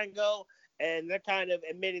Breezango, and they're kind of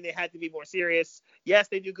admitting they had to be more serious. Yes,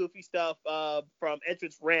 they do goofy stuff from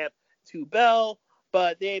entrance ramp to bell,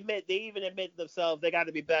 but they even admit themselves they got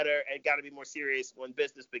to be better and got to be more serious when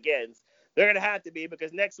business begins. They're going to have to be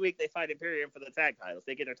because next week they fight Imperium for the tag titles.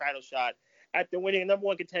 They get their title shot after winning a number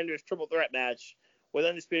one contenders triple threat match with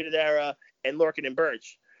Undisputed Era and Lorcan and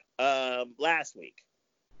Birch last week.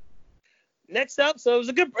 Next up, so it was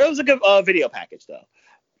a good video package though.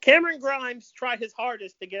 Cameron Grimes tried his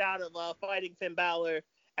hardest to get out of fighting Finn Balor,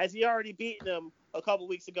 as he already beaten him a couple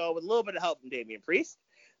weeks ago with a little bit of help from Damian Priest.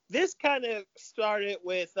 This kind of started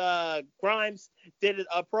with Grimes did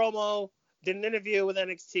a promo, did an interview with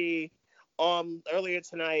NXT earlier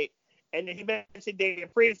tonight, and then he mentioned Damian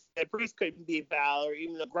Priest, that Priest couldn't beat Balor,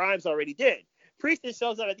 even though Grimes already did. Priestess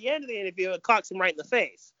shows up at the end of the interview and clocks him right in the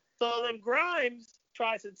face. So then Grimes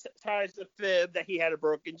tries to fib that he had a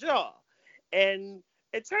broken jaw. And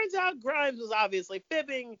it turns out Grimes was obviously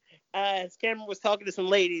fibbing, as Cameron was talking to some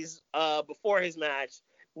ladies before his match.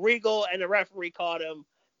 Regal and the referee caught him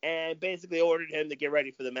and basically ordered him to get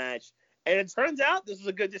ready for the match. And it turns out this was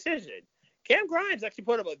a good decision. Cam Grimes actually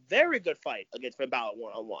put up a very good fight against Finn Balor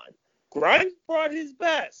one-on-one. Grimes brought his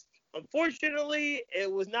best. Unfortunately,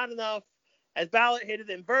 it was not enough, as Balor hit an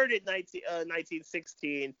inverted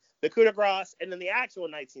 1916, the coup de grace, and then the actual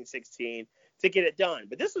 1916 to get it done.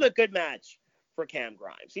 But this was a good match for Cam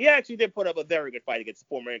Grimes. He actually did put up a very good fight against the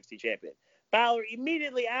former NXT champion. Balor,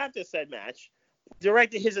 immediately after said match,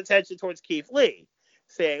 directed his attention towards Keith Lee,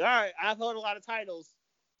 saying, all right, I've held a lot of titles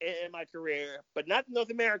in my career, but not the North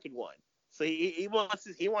American one. So he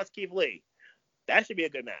wants Keith Lee. That should be a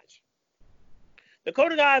good match.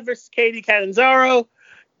 Dakota Kai versus Casey Catanzaro,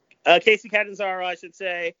 I should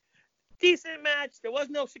say. Decent match. There was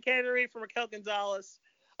no chicanery from Raquel Gonzalez.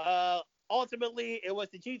 Ultimately, it was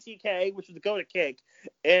the GTK, which was the Dakota Kick.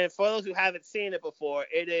 And for those who haven't seen it before,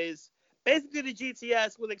 it is basically the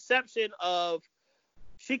GTS with exception of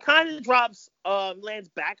she kind of drops, lands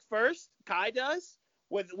back first. Kai does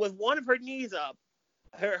with one of her knees up,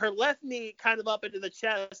 her left knee kind of up into the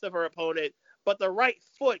chest of her opponent, but the right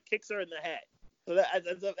foot kicks her in the head. So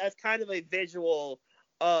that's kind of a visual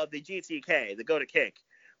of the GTK, the Dakota Kick,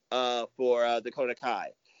 for Dakota Kai.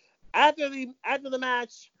 After the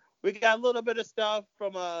match, we got a little bit of stuff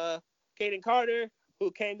from Kaden Carter,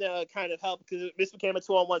 who came to kind of help because this became a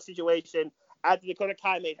 2-on-1 situation after Dakota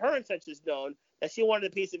Kai made her intentions known that she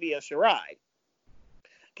wanted a piece of Io Shirai.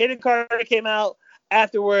 Kaden Carter came out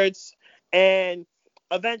afterwards, and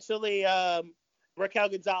eventually Raquel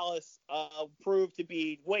Gonzalez proved to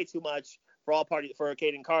be way too much for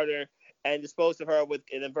Kaden Carter and disposed of her with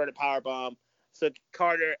an inverted powerbomb. So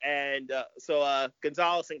Gonzalez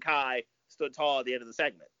and Kai stood tall at the end of the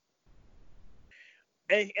segment.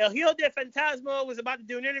 And El Hijo de Fantasma was about to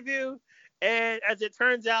do an interview, and as it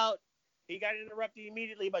turns out, he got interrupted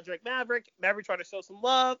immediately by Drake Maverick. Maverick tried to show some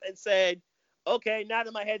love and said, okay, now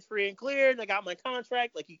that my head's free and clear and I got my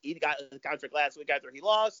contract, like he got the contract last week after he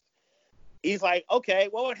lost, he's like, okay,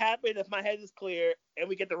 what would happen if my head is clear and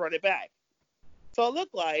we get to run it back? So it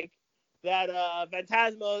looked like that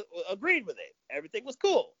Fantasma agreed with it. Everything was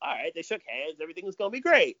cool. All right, they shook hands. Everything was going to be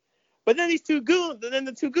great. But then the two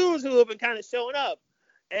goons who have been kind of showing up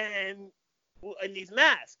and in these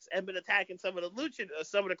masks and been attacking some of the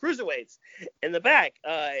cruiserweights in the back,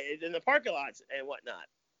 in the parking lots and whatnot.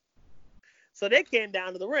 So they came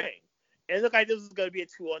down to the ring. And it looked like this was going to be a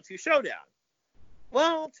 2-on-2 showdown.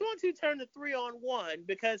 Well, 2-on-2 turned to 3-on-1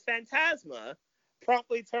 because Fantasma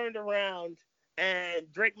promptly turned around and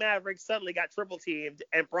Drake Maverick suddenly got triple teamed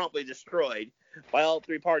and promptly destroyed by all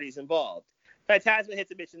three parties involved. Fantasma hits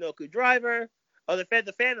the Michinoku driver, or the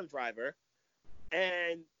Phantom driver,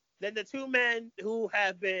 and then the two men who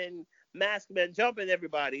have been masked men jumping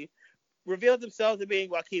everybody revealed themselves to being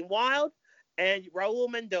Joaquin Wilde and Raul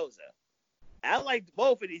Mendoza. I like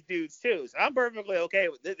both of these dudes too, so I'm perfectly okay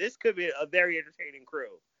with this. This could be a very entertaining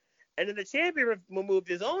crew. And then the champion removed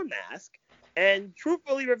his own mask and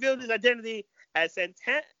truthfully revealed his identity as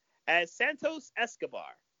Santos Escobar.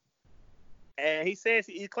 And he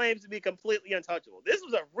claims to be completely untouchable. This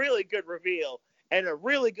was a really good reveal and a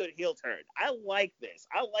really good heel turn. I like this.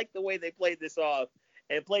 I like the way they played this off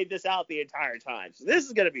and played this out the entire time. So this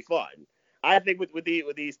is going to be fun. I think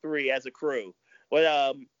with these three as a crew,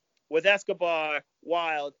 with Escobar,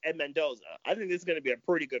 Wilde, and Mendoza, I think this is going to be a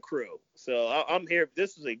pretty good crew. So I'm here.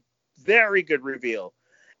 This was a very good reveal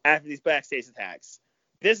after these backstage attacks.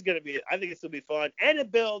 I think this will be fun, and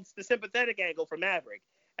it builds the sympathetic angle for Maverick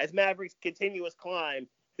as Maverick's continuous climb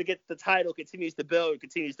to get the title continues to build,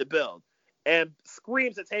 and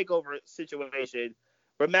screams a takeover situation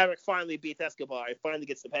where Maverick finally beats Escobar and finally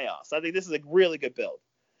gets the payoff. So I think this is a really good build.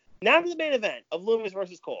 Now to the main event of Lumis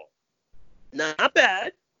versus Cole. Not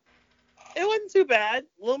bad. It wasn't too bad.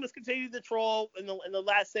 Lumis continued to troll in the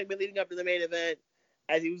last segment leading up to the main event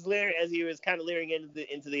as he was kind of leering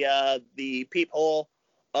into the peephole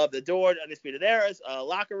of the door to Undisputed Era's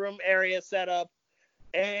locker room area setup.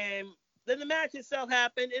 And then the match itself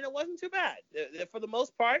happened, and it wasn't too bad. For the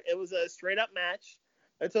most part, it was a straight-up match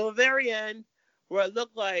until the very end, where it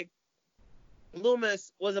looked like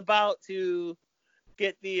Lumis was about to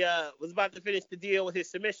finish the deal with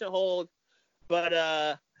his submission hold,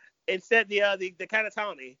 but instead the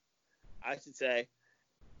Kanatami, I should say.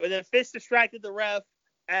 But then Fish distracted the ref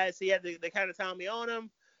as he had the Kanatami on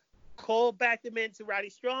him. Cole backed him into Roddy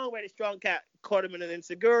Strong. Roddy Strong caught him in an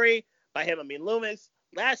enziguri. By him, I mean Lumis.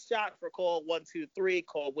 Last shot for Cole, 1, 2, 3.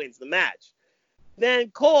 Cole wins the match.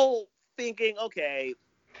 Then Cole thinking, okay,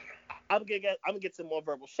 I'm gonna get some more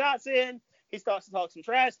verbal shots in. He starts to talk some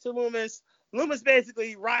trash to Lumis. Lumis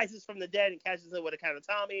basically rises from the dead and catches him with a count of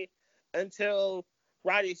Tommy until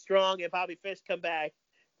Roddy Strong and Bobby Fish come back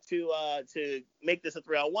to make this a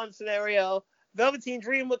 3-on-1 scenario. Velveteen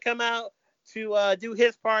Dream would come out to do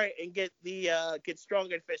his part and get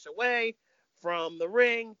Strong and Fish away from the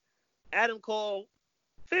ring. Adam Cole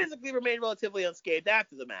physically remained relatively unscathed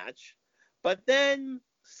after the match, but then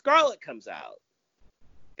Scarlett comes out,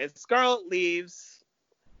 and Scarlett leaves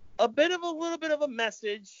a little bit of a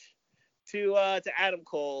message to Adam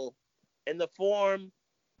Cole in the form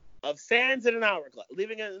of sands in an hourglass,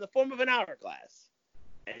 leaving it in the form of an hourglass.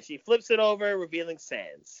 And she flips it over, revealing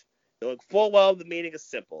sands. Knowing full well the meaning is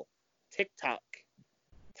simple. Tick-tock.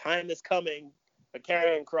 Time is coming for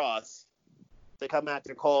Karrion Kross to come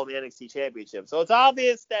after Cole in the NXT Championship. So it's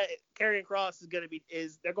obvious that Karrion Kross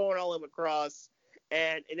they're going all in with Kross,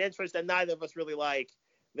 and an entrance that neither of us really like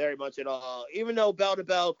very much at all. Even though bell to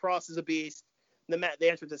bell, Kross is a beast, the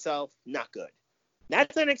entrance itself, not good.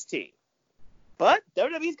 That's NXT. But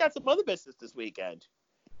WWE's got some other business this weekend.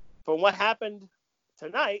 From what happened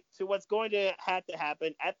tonight to what's going to have to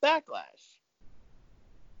happen at Backlash.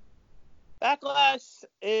 Backlash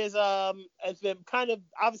has been kind of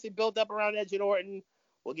obviously built up around Edge and Orton.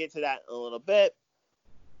 We'll get to that in a little bit.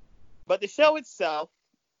 But the show itself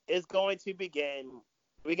is going to begin.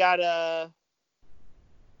 We got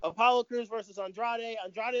Apollo Crews versus Andrade.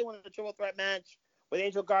 Andrade won a triple threat match with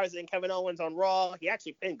Angel Garza and Kevin Owens on Raw. He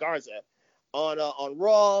actually pinned Garza on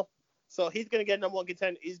Raw. So he's going to get number one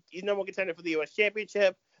contender. He's number one contender for the U.S.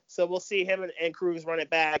 Championship. So we'll see him and Crews run it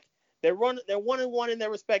back. They're 1-1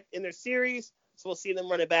 in their series. So we'll see them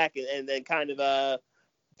run it back and then kind of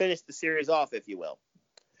finish the series off, if you will.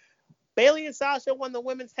 Bayley and Sasha won the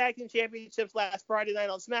women's tag team championships last Friday night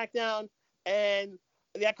on SmackDown, and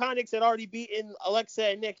the Iconics had already beaten Alexa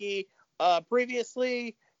and Nikki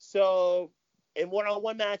previously. So in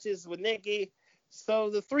one-on-one matches with Nikki. So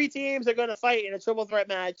the three teams are going to fight in a triple threat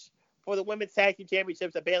match for the women's tag team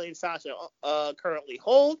championships that Bayley and Sasha currently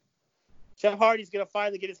hold. Jeff Hardy's going to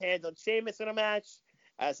finally get his hands on Sheamus in a match,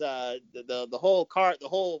 as the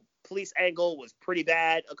whole police angle was pretty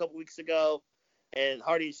bad a couple weeks ago, and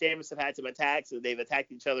Hardy and Sheamus have had some attacks, and they've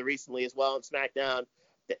attacked each other recently as well on SmackDown,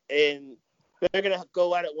 and they're going to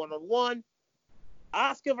go at it one-on-one.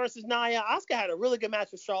 Asuka versus Nia. Asuka had a really good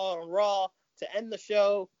match with Charlotte on Raw to end the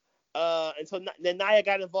show, until then Nia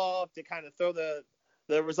got involved to kind of throw the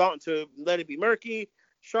result into let it be murky.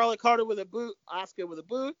 Charlotte Carter with a boot, Asuka with a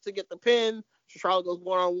boot to get the pin. Charlotte goes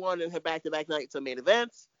one-on-one and her back-to-back nights on main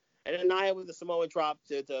events. And then Nia with the Samoan drop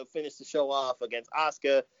to finish the show off against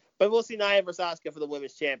Asuka. But we'll see Nia versus Asuka for the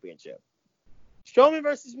Women's Championship. Strowman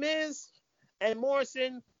versus Miz and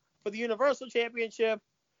Morrison for the Universal Championship.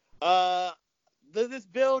 This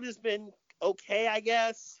build has been okay, I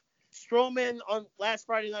guess. Strowman on last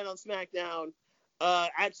Friday night on SmackDown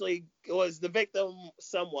actually was the victim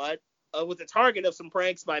somewhat, with the target of some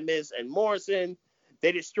pranks by Miz and Morrison.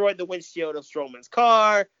 They destroyed the windshield of Strowman's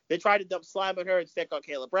car. They tried to dump slime on her and stick on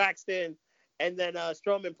Kayla Braxton. And then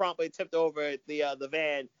Strowman promptly tipped over the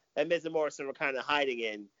van that Miz and Morrison were kind of hiding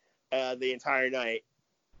in the entire night.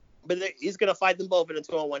 But he's going to fight them both in a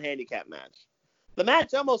 2-on-1 handicap match. The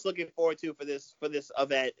match I'm most looking forward to for this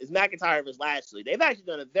event is McIntyre versus Lashley. They've actually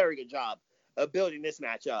done a very good job of building this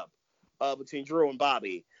match up between Drew and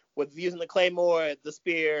Bobby, with using the Claymore, the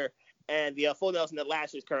Spear, and the Full Nelson that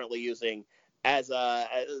Lashley's currently using as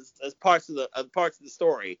parts of the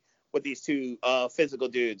story with these two physical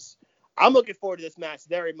dudes. I'm looking forward to this match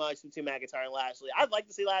very much between McIntyre and Lashley. I'd like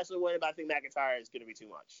to see Lashley win, but I think McIntyre is going to be too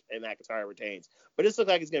much, and McIntyre retains. But this looks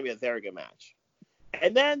like it's going to be a very good match.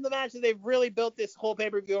 And then the match that they've really built this whole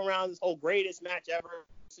pay-per-view around, this whole greatest match ever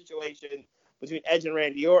situation between Edge and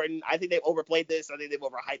Randy Orton. I think they've overplayed this. I think they've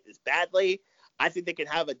overhyped this badly. I think they can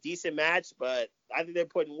have a decent match, but I think they're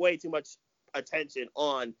putting way too much attention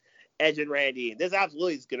on Edge and Randy. This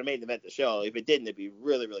absolutely is going to main event the show. If it didn't, it'd be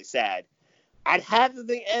really, really sad. I'd have to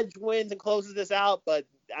think Edge wins and closes this out, but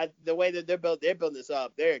the way that they're building this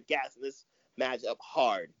up, they're gassing this match up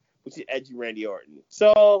hard between Edge and Randy Orton.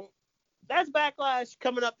 So that's Backlash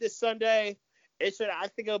coming up this Sunday. I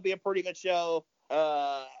think it'll be a pretty good show.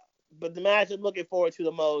 But the match I'm looking forward to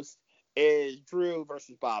the most is Drew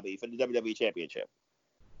versus Bobby for the WWE Championship.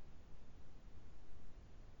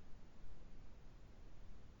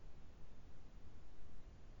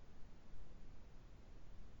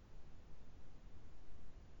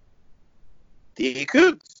 The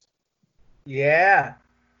Cougs. Yeah.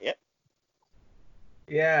 Yep.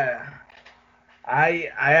 Yeah. I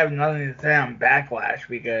have nothing to say on Backlash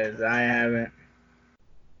because I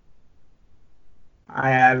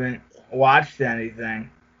haven't watched anything.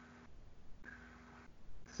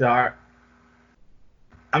 Sorry,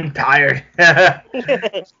 I'm tired.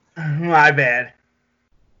 My bad.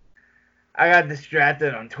 I got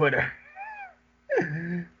distracted on Twitter.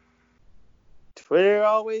 Twitter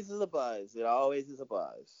always is a buzz. It always is a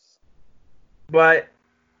buzz. But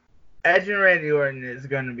Edge and Randy Orton is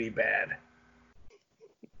going to be bad.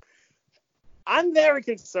 I'm very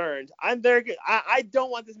concerned. I don't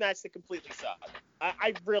want this match to completely suck.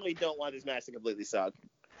 I really don't want this match to completely suck.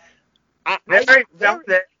 I'm very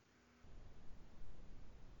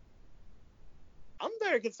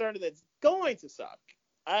concerned that it's going to suck.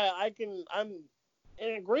 I'm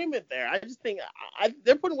in agreement there. I just think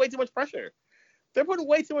they're putting way too much pressure. They're putting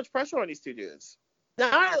way too much pressure on these two dudes.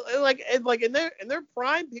 Now, like in their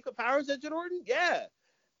prime, peak of powers, Edge and Orton, yeah,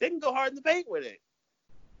 they can go hard in the paint with it.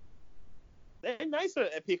 They're nicer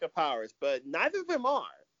at peak of powers, but neither of them are,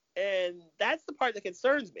 and that's the part that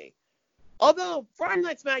concerns me. Although Friday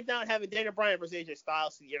Night SmackDown having Daniel Bryan versus AJ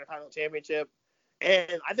Styles for the Intercontinental Championship,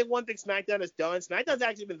 and I think one thing SmackDown has done, SmackDown's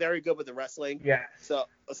actually been very good with the wrestling. Yeah. So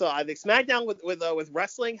I think SmackDown with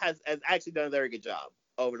wrestling has actually done a very good job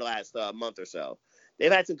over the last month or so.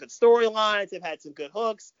 They've had some good storylines. They've had some good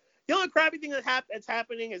hooks. The only crappy thing that's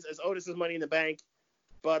happening is Otis's Money in the Bank.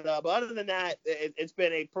 But other than that, it's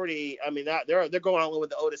been a pretty. I mean, they're going on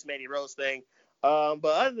with the Otis Mandy Rose thing. But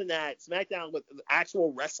other than that, SmackDown with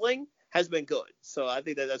actual wrestling has been good. So I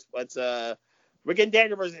think that's we're getting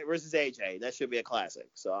Daniel versus AJ. That should be a classic.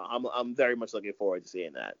 So I'm very much looking forward to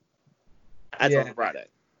seeing that. That's on Friday.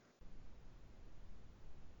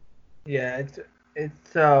 Yeah,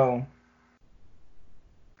 it's so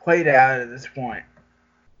played out at this point.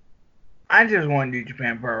 I just want New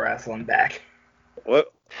Japan Pro Wrestling back. Well,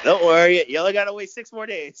 don't worry, you only gotta wait 6 more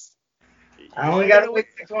days. I only gotta wait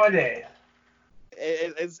 6 more days.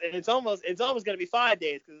 It's almost gonna be 5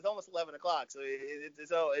 days because it's almost 11 o'clock. So you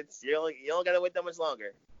only gotta wait that much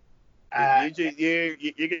longer. You're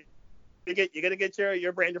gonna get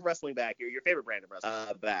your brand of wrestling back, your favorite brand of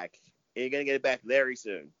wrestling back. And you're gonna get it back very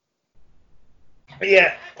soon.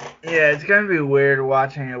 Yeah, it's gonna be weird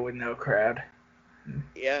watching it with no crowd.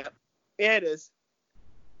 Yeah, it is.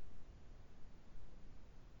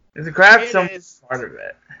 The crowd's some part of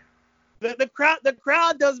it. The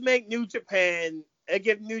crowd does make New Japan. It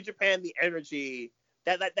gives New Japan the energy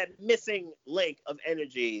that missing link of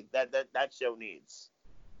energy that show needs.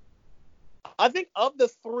 I think of the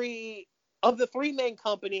three main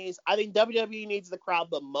companies, I think WWE needs the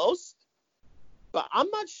crowd the most. But I'm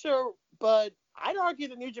not sure. But I'd argue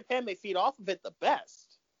that New Japan may feed off of it the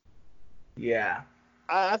best. Yeah.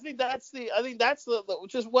 I think that's the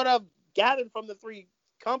which is what I've gathered from the three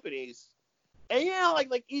companies. And yeah,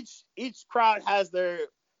 like each crowd has their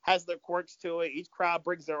quirks to it. Each crowd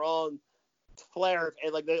brings their own flair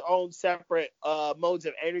and like their own separate modes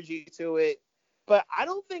of energy to it. But I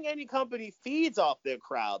don't think any company feeds off their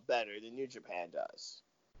crowd better than New Japan does.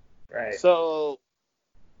 Right. So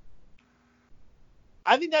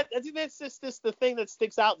I think that's just the thing that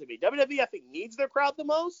sticks out to me. WWE I think needs their crowd the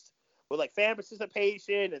most, with like fan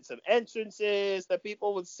participation and some entrances that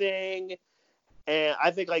people would sing. And I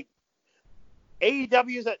think like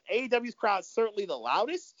AEW's crowd is certainly the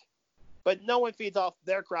loudest, but no one feeds off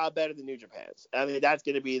their crowd better than New Japan's. I mean that's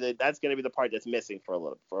gonna be the part that's missing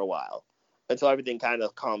for a while until everything kind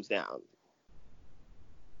of calms down.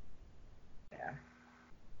 Yeah.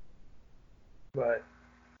 But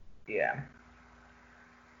yeah.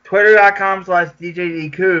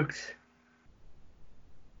 Twitter.com/DJDCooks.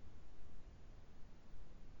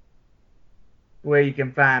 Where you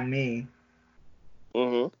can find me.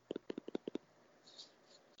 Mm-hmm.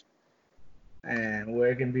 And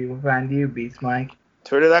where can people find you, Beast Mike?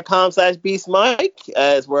 Twitter.com/Beast Mike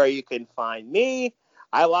is where you can find me.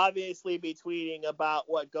 I will obviously be tweeting about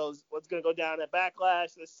what's going to go down at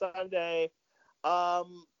Backlash this Sunday.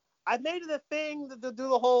 I've made it a thing to do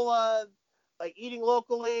the whole like eating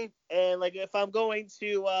locally, and like if I'm going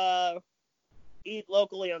to eat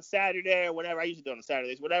locally on Saturday or whatever, I usually do it on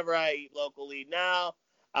Saturdays. Whatever I eat locally now,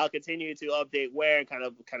 I'll continue to update where and kind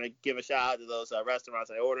of give a shout out to those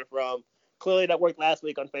restaurants I order from. Clearly, that worked last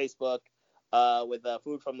week on Facebook with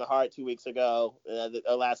Food from the Heart 2 weeks ago.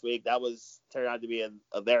 Last week, that turned out to be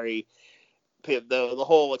a very the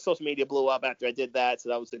whole like social media blew up after I did that, so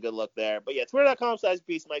that was a good look there. But yeah,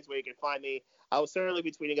 Twitter.com/BeastMikes where you can find me. I will certainly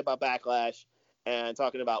be tweeting about Backlash and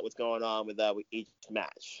talking about what's going on with each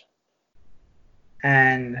match.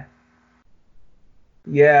 And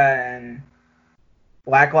yeah, and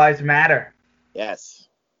Black Lives Matter. Yes.